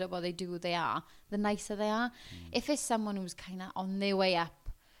naturally good at what they do they are, the nicer they are. If it's someone who's kind of on their way up,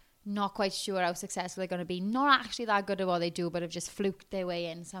 not quite sure how successful they're going to be, not actually that good at what they do, but have just fluked their way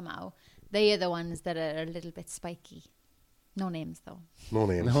in somehow, they are the ones that are a little bit spiky. No names, though. No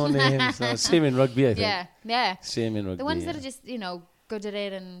names. No names. No. Same in rugby, I think. Yeah. Same in rugby. The ones that are just, good at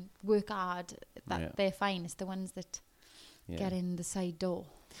it and work hard, they're fine. It's the ones that get in the side door.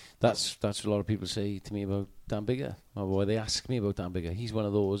 That's what a lot of people say to me about Dan Biggar, or why they ask me about Dan Biggar. He's one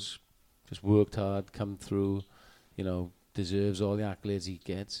of those, just worked hard, come through, deserves all the accolades he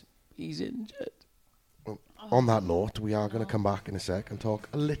gets. He's injured. Well, on that note, we are going to come back in a sec and talk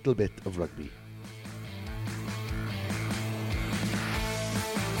a little bit of rugby.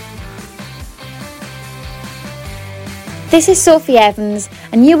 This is Sophie Evans,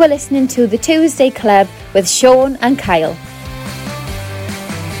 and you are listening to The Tuesday Club with Sean and Kyle.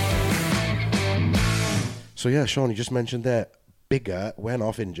 So yeah, Sean, you just mentioned there, Biggar went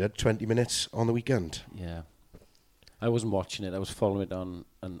off injured 20 minutes on the weekend. Yeah. I wasn't watching it. I was following it on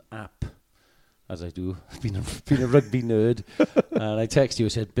an app, as I do. Being a rugby nerd. And I texted you, I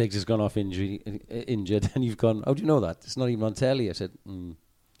said, Biggs has gone off injured. And you've gone, how do you know that? It's not even on telly. I said,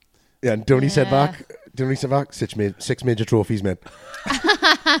 Yeah, and Tony said back, 6 major trophies, mate.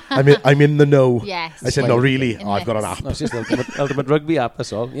 I'm in the know. Yes. I said, no, really? I've got an app. No, it's just ultimate rugby app,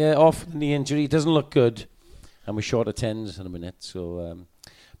 that's all. Yeah, off knee injury. Doesn't look good. And we're short of 10s in a minute. So,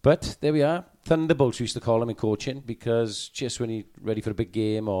 but there we are. Thunderbolts, we used to call them in coaching, because just when you're ready for a big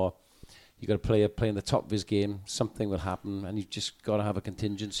game or you got a player playing the top of his game, something will happen, and you've just got to have a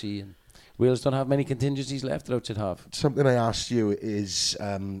contingency. And Wales don't have many contingencies left at outside half. Something I asked you is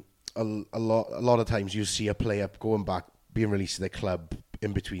a lot of times you see a player going back, being released to their club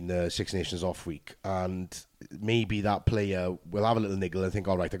in between the Six Nations off week, and maybe that player will have a little niggle and think,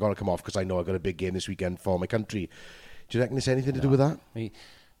 all right, I've got to come off because I know I've got a big game this weekend for my country. Do you reckon it's anything to do with that?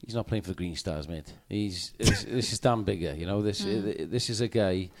 He's not playing for the Green Stars, mate. This is Dan Biggar, This is a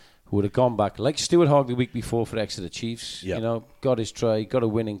guy who would have gone back, like Stuart Hogg the week before for Exeter Chiefs, got his try, got a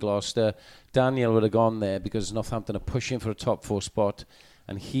win in Gloucester. Daniel would have gone there because Northampton are pushing for a top 4 spot,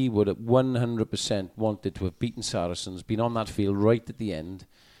 and he would have 100% wanted to have beaten Saracens, been on that field right at the end.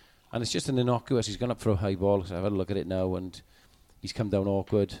 And it's just an innocuous, he's gone up for a high ball, so I've had a look at it now, and he's come down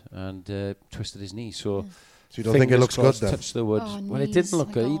awkward and twisted his knee. So you don't think it looks good then? Touch the wood. Well, it didn't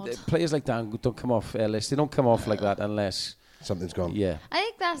look good. Players like Dan don't come off Ellis. They don't come off like that unless something's gone. Yeah, I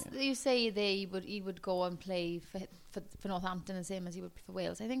think that's, you say he would go and play for Northampton the same as he would for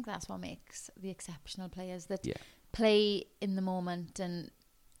Wales. I think that's what makes the exceptional players that play in the moment and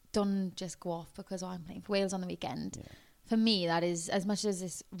don't just go off because I'm playing for Wales on the weekend. Yeah. For me, that is, as much as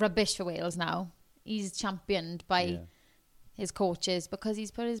it's rubbish for Wales now, he's championed by his coaches because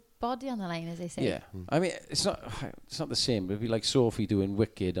he's put his body on the line, as they say. Yeah, I mean, it's not the same. It'd be like Sophie doing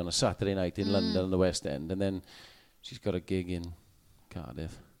Wicked on a Saturday night in London on the West End, and then she's got a gig in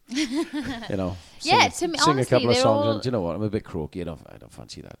Cardiff. To me, sing honestly, a couple of songs, all, and do you know what? I'm a bit croaky. I don't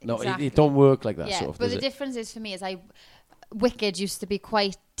fancy that. No, exactly. it don't work like that. Yeah, sort of, but the difference is for me is Wicked used to be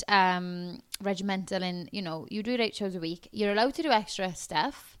quite regimental in, you know, you do 8 shows a week. You're allowed to do extra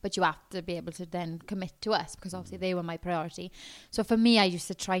stuff, but you have to be able to then commit to us because obviously they were my priority. So for me, I used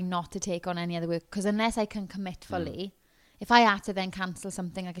to try not to take on any other work because unless I can commit fully, if I had to then cancel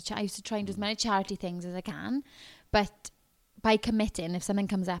something, I used to try and do as many charity things as I can. But by committing, if something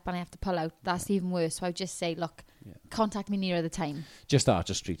comes up and I have to pull out, that's even worse. So I would just say, look, contact me nearer the time. Just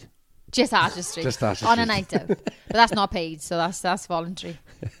Archer Street. Just Archer Street. Just Archer On Street. a night out. But that's not paid, so that's voluntary.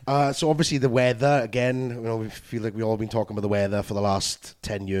 So obviously the weather, again, you know, we feel like we've all been talking about the weather for the last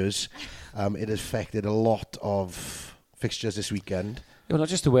 10 years. It has affected a lot of fixtures this weekend. Well, not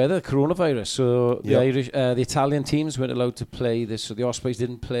just the weather, coronavirus. So the Yep. Irish, the Italian teams weren't allowed to play this. So the Ospreys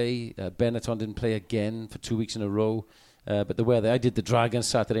didn't play. Benetton didn't play again for 2 weeks in a row. But the weather, I did the Dragons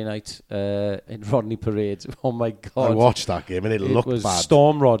Saturday night in Rodney Parade. Oh my God. I watched that game and it looked was bad.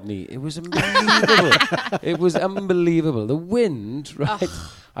 Storm Rodney. It was unbelievable. It was unbelievable. The wind, right?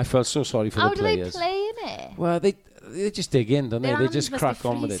 I felt so sorry for How the do they players. play in it? Well, they just dig in, don't they? Their They hands just must crack be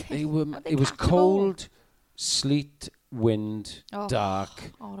on with it. freezing. How they It was catch the ball? cold, sleet, wind, Oh,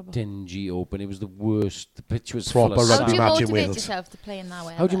 dark, horrible. dingy, open. It was the worst. The pitch was Proper full of How rugby do you match in motivate Wales. yourself to play in that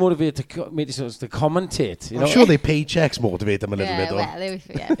way? How do you motivate to make yourselves to commentate? You I'm know, sure they paychecks motivate them a little Yeah, bit, though.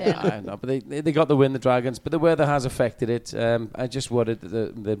 well, fair enough. I know, but they got the win, the Dragons. But the weather has affected it. I just worried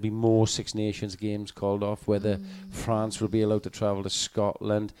that there'd be more Six Nations games called off, whether France will be allowed to travel to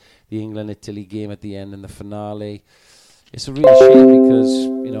Scotland, the England-Italy game at the end and the finale. It's a real shame because,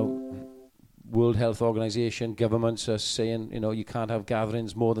 you know, World Health Organization, governments are saying, you know, you can't have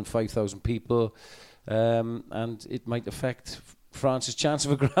gatherings more than 5,000 people, and it might affect France's chance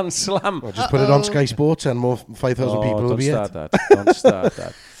of a Grand Slam. Well, just put it on Sky Sports and more 5,000 people will don't be start it. that. Don't start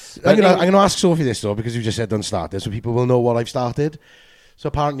that. I'm going to ask Sophie this, though, because you just said don't start this, so people will know what I've started. So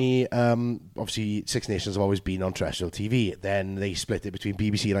apparently, obviously, Six Nations have always been on terrestrial TV. Then they split it between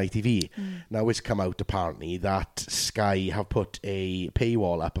BBC and ITV. Now it's come out, apparently, that Sky have put a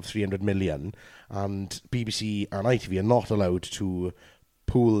paywall up of 300 million, and BBC and ITV are not allowed to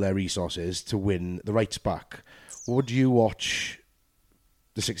pool their resources to win the rights back. Would you watch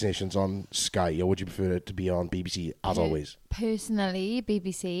the Six Nations on Sky, or would you prefer it to be on BBC, as always? Personally,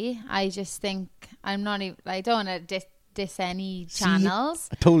 BBC, I just think I don't want to diss any channels.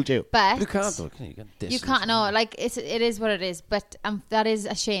 I told you. But You can't, though, can you? Can diss you them. can't know, like it is what it is. But that is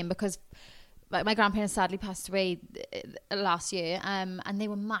a shame because my grandparents sadly passed away last year, and they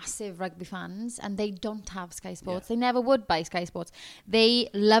were massive rugby fans, and they don't have Sky Sports. They never would buy Sky Sports. They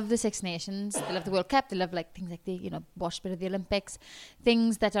love the Six Nations. They love the World Cup. They love like things like watch a bit of the Olympics,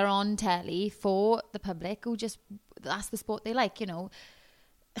 things that are on telly for the public who just that's the sport they like. You know.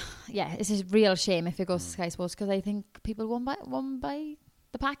 Yeah, it's a real shame if it goes to Sky Sports because I think people won't buy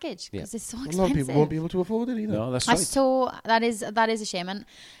the package because it's so A lot of expensive. people won't be able to afford it either. No, that's right. So that is a shame, and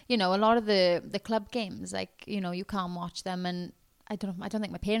a lot of the club games, like you can't watch them, and I don't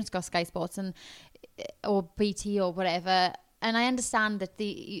think my parents got Sky Sports or BT or whatever, and I understand that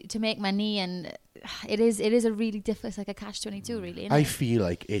to make money, and it is a really difficult, it's like a catch-22 really. Isn't I it? feel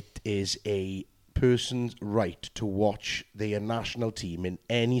like it is a person's right to watch their national team in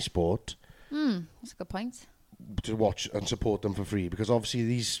any sport, That's a good point. to watch and support them for free, because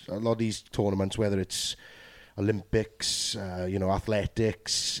obviously a lot of these tournaments, whether it's Olympics,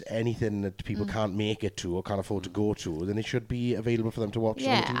 athletics, anything that people can't make it to or can't afford to go to, then it should be available for them to watch.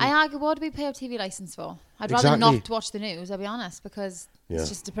 Yeah, on the TV. I argue, what do we pay our TV license for? I'd rather Exactly. not watch the news, I'll be honest, because Yeah. it's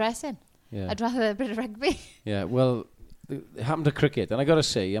just depressing. Yeah. I'd rather a bit of rugby. Yeah, well, it happened to cricket, and I got to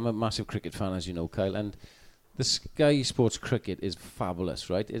say, I'm a massive cricket fan, as you know, Kyle, and the Sky Sports cricket is fabulous,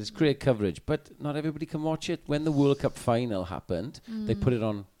 right? It is great coverage, but not everybody can watch it. When the World Cup final happened, they put it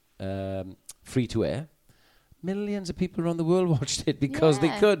on free-to-air. Millions of people around the world watched it because they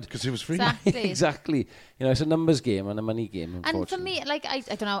Yeah. could. Because it was free. Exactly. Exactly. It's a numbers game and a money game, And for unfortunately. me, like, I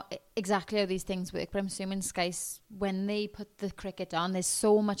don't know exactly how these things work, but I'm assuming Sky, when they put the cricket on, there's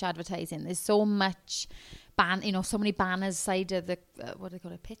so much advertising. There's so much so many banners side of the, what do they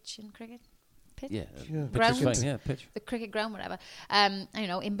call it, pitch in cricket? Pitch? Yeah, Yeah. pitch is Ground. fine, yeah, pitch. The cricket ground, whatever.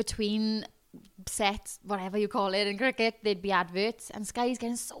 In between sets, whatever you call it, in cricket, there'd be adverts, and Sky's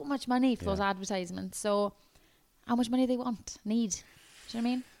getting so much money for those advertisements. So, how much money they need? Do you know what I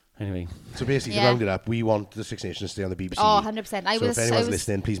mean? Anyway, So basically, to Yeah. round it up, we want the Six Nations to stay on the BBC. Oh, 100%. So if anyone's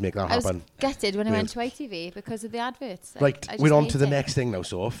listening, please make that I was happen. gutted when I went Wales. to ITV because of the adverts. Right, I just we're on hate to the it. next thing now,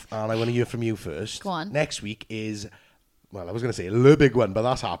 Soph, and I want to hear from you first. Go on. Next week is, well, I was going to say the big one, but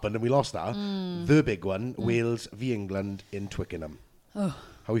that's happened and we lost that. The big one, Wales v England in Twickenham. How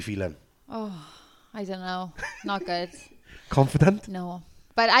are we feeling? I don't know. Not good. Confident? No.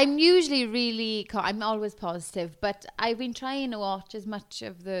 But I'm usually I'm always positive, but I've been trying to watch as much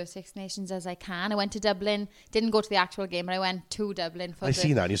of the Six Nations as I can. I went to Dublin, didn't go to the actual game, but I went to Dublin for I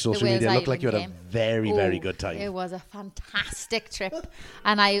seen that on your social media. It looked like you had a very, very good time. It was a fantastic trip.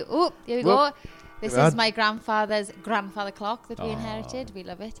 And here we go. This is my grandfather clock that we inherited. We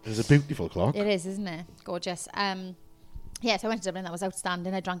love it. It's a beautiful clock. It is, isn't it? Gorgeous. Yes, I went to Dublin. That was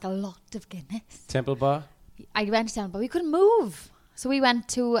outstanding. I drank a lot of Guinness. Temple Bar? I went to Temple Bar. We couldn't move. So we went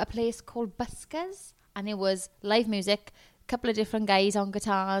to a place called Buskers, and it was live music, a couple of different guys on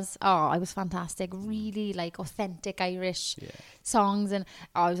guitars. Oh, it was fantastic. Really like authentic Irish songs, and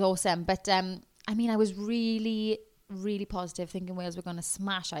it was awesome. But I mean, I was really, really positive, thinking Wales were going to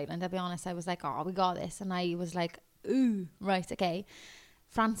smash Ireland. I'll be honest, I was like, oh, we got this. And I was like, ooh, right, okay.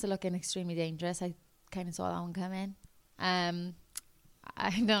 France are looking extremely dangerous. I kind of saw that one come in.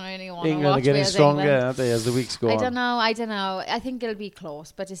 I don't really want to watch England are getting Wales, stronger, England. aren't they, as the weeks go on? I don't know. I think it'll be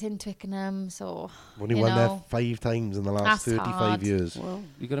close, but it's in Twickenham, so Only won there 5 times in the last That's 35 hard. years. Well,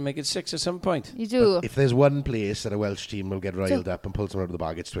 you've got to make it 6 at some point. you do. If there's one place that a Welsh team will get riled up and pull someone out of the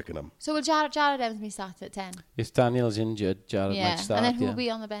bag, it's Twickenham. So will Jared Evans be started at 10? If Daniel's injured, Jared might start. And then who will be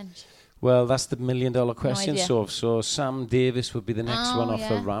on the bench? Well, that's the $1 million question. idea. So Sam Davis would be the next one off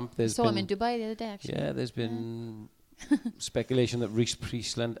the ramp. I saw him in Dubai the other day, actually. Yeah, there's been speculation that Reece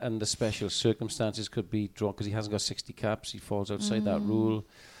Priestland, under special circumstances, could be drawn because he hasn't got 60 caps. He falls outside that rule.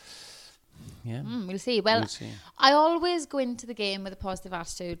 Yeah, We'll see. Well, we'll see. I always go into the game with a positive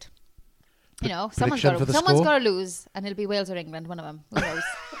attitude. You know, someone's prediction for the got score? to lose, and it'll be Wales or England, one of them. Who knows?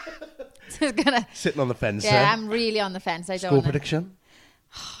 So it's gonna, Sitting on the fence yeah, there. I'm really on the fence. I don't Score know. prediction?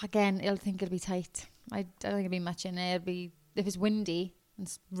 Again, I think it'll be tight. I don't think it'll be much in there. It'll be, if it's windy and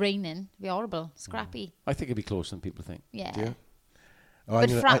it's raining, it'll be horrible, scrappy. I think it'd be closer than people think. Yeah. Yeah. But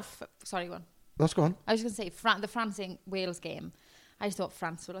sorry, go on. Let's go on. I was going to say, the France-Wales game, I just thought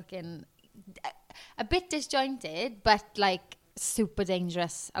France were looking a bit disjointed, but like super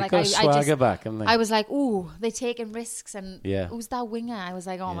dangerous. They've Like got a swagger back, haven't they? I was like, ooh, they're taking risks, and Yeah. who's that winger? I was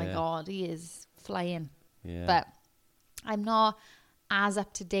like, oh my Yeah. God, he is flying. Yeah. But I'm not as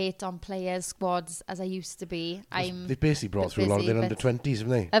up to date on players' squads as I used to be. They've basically brought through a lot of busy, their but- under-20s, haven't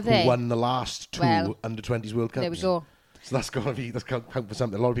they? Have Who they? won the last 2 Well, under-20s World Cups. There we go. So that's that's count for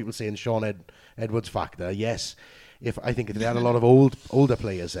something. A lot of people saying Sean Edwards factor. Yes, I think if they had a lot of older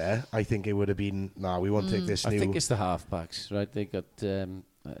players there, I think it would have been. We won't take this I new. think it's the halfbacks, right? They got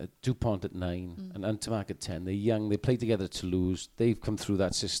Dupont at 9 and Antomac at 10. They're young. They play together at Toulouse. They've come through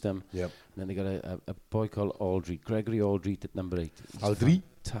that system. Yep. And then they got a boy called Aldrit, Gregory Aldrit at number 8. Aldrit?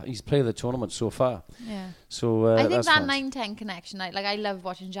 He's played the tournament so far. Yeah. So I think that's that France. 9-10 connection, I love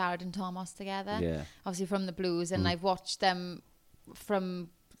watching Jared and Thomas together. Yeah. Obviously from the Blues, and I've watched them from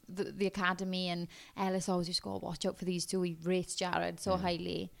the academy, and Ellis always used to go, watch out for these two. He rates Jared so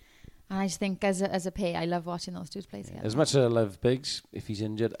highly. And I just think as a pair, I love watching those two play together. As much as I love Biggs, if he's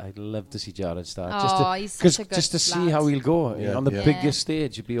injured, I'd love to see Jared start. Oh, he's such a good just to see lad. how he'll go Yeah, on the yeah. biggest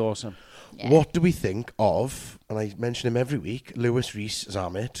stage, it'd be awesome. Yeah. What do we think of? And I mention him every week. Lewis Rees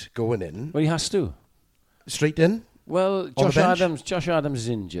Zammit going in Well, he has to. straight in. Well, On the bench? Josh Adams is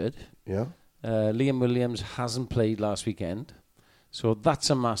injured. Yeah. Liam Williams hasn't played last weekend, so that's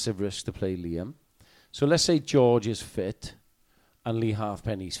a massive risk to play Liam. So let's say George is fit and Lee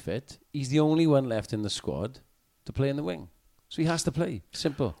Halfpenny's fit. He's the only one left in the squad to play in the wing. So he has to play.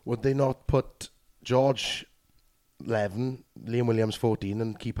 Simple. Would they not put George 11, Liam Williams 14,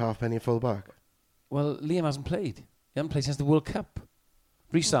 and keep Halfpenny at full back? Well, Liam hasn't played. He hasn't played since the World Cup.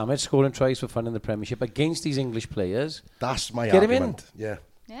 Reece Ahmed scoring tries for fun in the Premiership against these English players. That's my Get him in. argument. Yeah.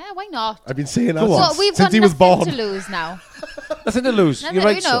 Yeah, why not? I've been saying that Go on. So we've since got he was nothing born. to lose now. Nothing to lose. Nothing, You're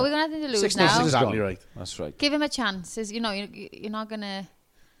right, we've got nothing to lose Six now. Nations is Exactly gone. right. That's right. Give him a chance. You're not going to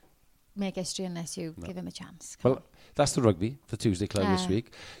make history unless you give him a chance. Well, that's the rugby for Tuesday Club this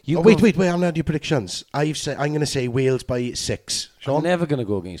Yeah. week. Wait, I haven't had your predictions. I'm going to say Wales by 6. I'm Sean? never going to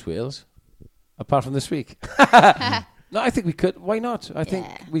go against Wales, apart from this week. No, I think we could. Why not? I think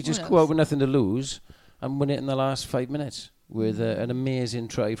Yeah, we who just knows? go out with nothing to lose and win it in the last 5 minutes with an amazing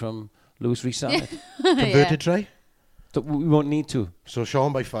try from Lewis Rees-Zammit. Converted try. That we won't need to. So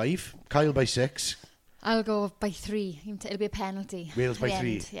Sean by 5, Kyle by 6, I'll go by 3. It'll be a penalty. Wales at by the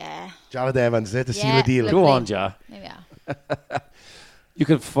 3. end. Yeah. Jared Evans there to seal Yeah, the deal. look. Go Lovely. on, Jar. There we are. You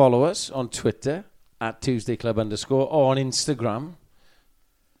can follow us on Twitter at @TuesdayClub_ or on Instagram.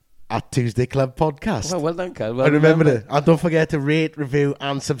 At Tuesday Club Podcast. Well done, Kyle. Well I remembered it. And don't forget to rate, review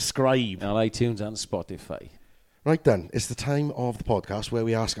and subscribe. On iTunes and Spotify. Right then, it's the time of the podcast where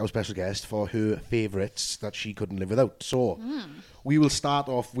we ask our special guest for her favourites that she couldn't live without. So, we will start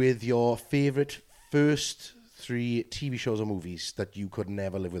off with your favourite first 3 TV shows or movies that you could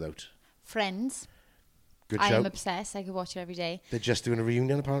never live without. Friends. Good I show. am obsessed. I could watch it every day. They're just doing a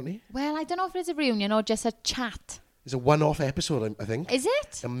reunion, apparently. Well, I don't know if it's a reunion or just a chat. It's a one-off episode, I think. Is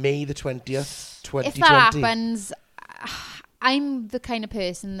it? On May the 20th, 2020. If that happens, I'm the kind of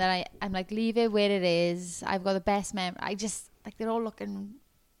person that I'm like, leave it where it is. I've got the best memory. I just, like, they're all looking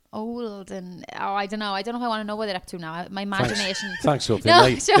old and, I don't know. I don't know if I want to know what they're up to now. My imagination. Thanks, Sophie. No,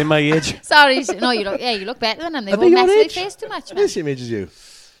 They're my age. Sorry. No, you look better than them. They Are won't they your mess with age? their face too much, They're man. the same age as you.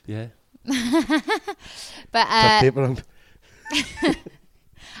 Yeah. But Tough paper round.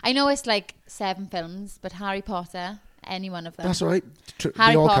 I know it's like 7 films, but Harry Potter, any one of them. That's all right.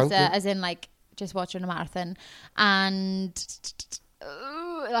 Harry They all Potter, count, yeah. as in like just watching a marathon, and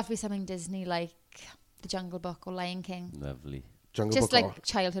it'll have to be something Disney like The Jungle Book or Lion King. Lovely. Jungle Just Book. like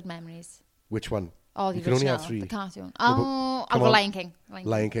childhood memories. Which one? Oh, the You can only original, have 3. the cartoon. but Oh, I'll come go on. Lion King.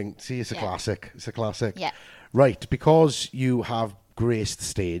 Lion King. See, it's a Yeah. classic. It's a classic. Yeah. Right, because you have graced the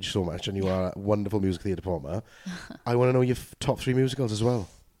stage so much and you are a wonderful music theatre performer, I want to know your top 3 musicals as well.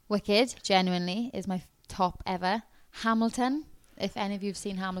 Wicked, genuinely, is my top ever. Hamilton, if any of you have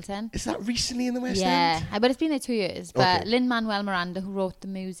seen Hamilton. Is that recently in the West Yeah, End? but it's been there 2 years. But Okay. Lin-Manuel Miranda, who wrote the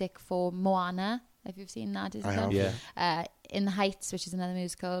music for Moana, if you've seen that, Disney I film. have. Yeah. In the Heights, which is another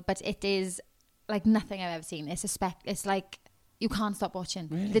musical, but it is like nothing I've ever seen. It's like you can't stop watching.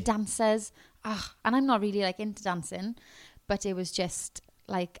 Really? The dancers, and I'm not really like into dancing, but it was just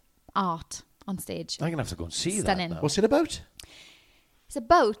like art on stage. I'm going to have to go and see Stunning. that now. What's it about? It's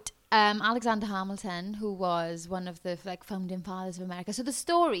about Alexander Hamilton, who was one of the like founding fathers of America. So the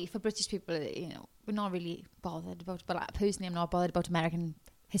story for British people, we're not really bothered about. But personally, I'm not bothered about American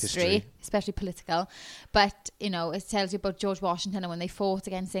history, especially political. But it tells you about George Washington and when they fought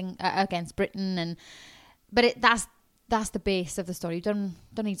against Britain, that's the base of the story. You don't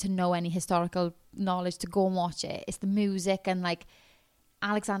need to know any historical knowledge to go and watch it. It's the music and like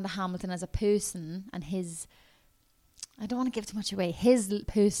Alexander Hamilton as a person and his. I don't want to give too much away. His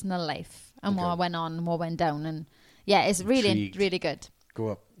personal life and what went on and what went down. And yeah, it's really, Intrigued. really good. Go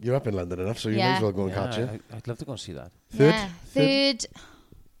up. You're up in London enough, so you Yeah. might as well go and catch Yeah, it. I'd love to go and see that. Third? Yeah. Third.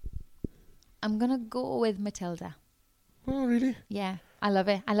 I'm going to go with Matilda. Oh, really? Yeah, I love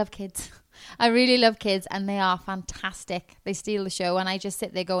it. I love kids. I really love kids and they are fantastic. They steal the show and I just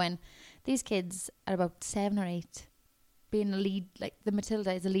sit there going, these kids are about 7 or 8 being a lead. Like the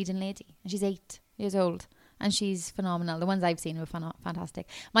Matilda is a leading lady and she's 8 years old. And she's phenomenal. The ones I've seen were fantastic.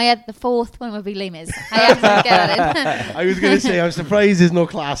 The 4th one would be Les Mis. I have to get it. I was going to say, I'm surprised there's no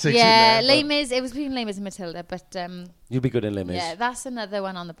classics Yeah, in there. Les Mis. It was between Les Mis and Matilda, but You'll be good in Les Mis. yeah, that's another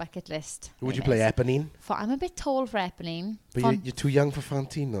one on the bucket list. Would you Les play Mis. Eponine? I'm a bit tall for Eponine. But you're too young for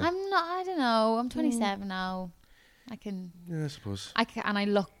Fantine, though. I'm not. I don't know. I'm 27 now. I can. Yeah, I suppose. And I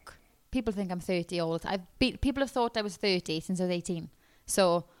look. People think I'm 30 old. People have thought I was 30 since I was 18.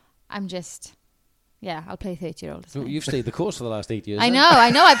 So I'm just. Yeah, I'll play 30-year-old. So you've stayed the course for the last 8 years. I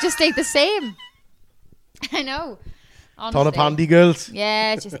then? know. I've just stayed the same. I know. Ton of Honestly. pandy girls.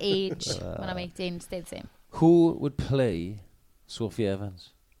 Yeah, it's just age. When I'm 18, stay the same. Who would play Sophie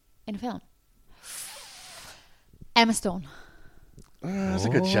Evans? In a film. Emma Stone. That's a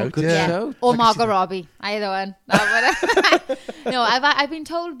good Oh, shout. good yeah. shout. Or Margot Robbie. Either one. No, I've been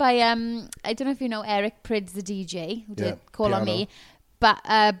told by, I don't know if you know Eric Prydz, the DJ, who did Call on piano. Me.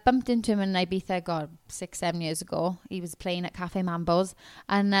 But bumped into him in Ibiza, 6-7 years ago. He was playing at Cafe Mambo's.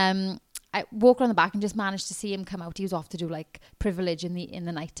 And I walked around the back and just managed to see him come out. He was off to do like Privilege in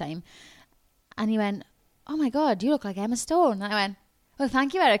the night time. And he went, oh my God, you look like Emma Stone. And I went, well,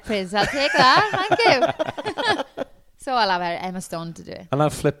 thank you, Eric Prydz. I'll take that. Thank you. So I'll have Emma Stone to do it. And I'll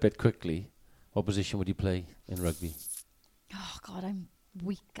flip it quickly. What position would you play in rugby? Oh God, I'm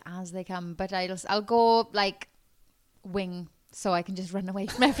weak as they come. But I'll go like wing. So I can just run away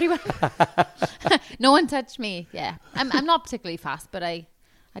from everyone. No one touched me. Yeah, I'm not particularly fast, but I'd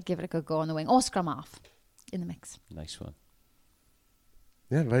give it a good go on the wing or scrum half in the mix. Nice one.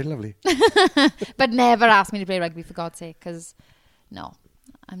 Yeah, very lovely. But never ask me to play rugby for God's sake, because no,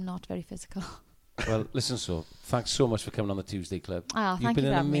 I'm not very physical. Well, listen, so thanks so much for coming on the Tuesday Club. Oh, You've thank been you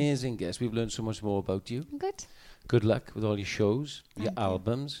for an having me. amazing guest. We've learned so much more about you. Good. Good luck with all your shows, your Thank you.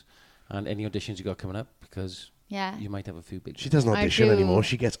 albums, and any auditions you got coming up, because Yeah. you might have a few big. She doesn't I audition do. anymore.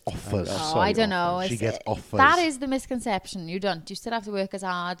 She gets offers. Oh, Oh, sorry, I don't know. offers. She It's- gets offers. That is the misconception. You don't. You still have to work as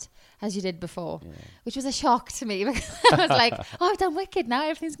hard as you did before, which was a shock to me because I was like, "Oh, I've done Wicked. Now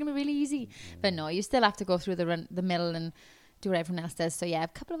everything's going to be really easy." But no, you still have to go through the mill and do what everyone else does. So yeah, a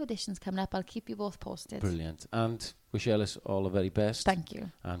couple of auditions coming up. I'll keep you both posted. Brilliant. And wish Ellis all the very best. Thank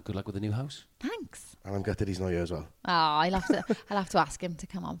you. And good luck with the new house. Thanks. And I'm gutted he's not here as well. Oh, I'll have to ask him to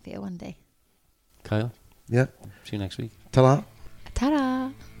come on for you one day. Kyle, Yeah. See you next week. Ta-ra. Ta-da!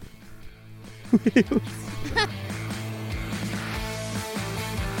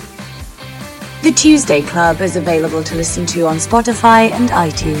 The Tuesday Club is available to listen to on Spotify and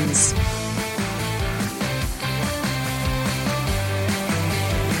iTunes.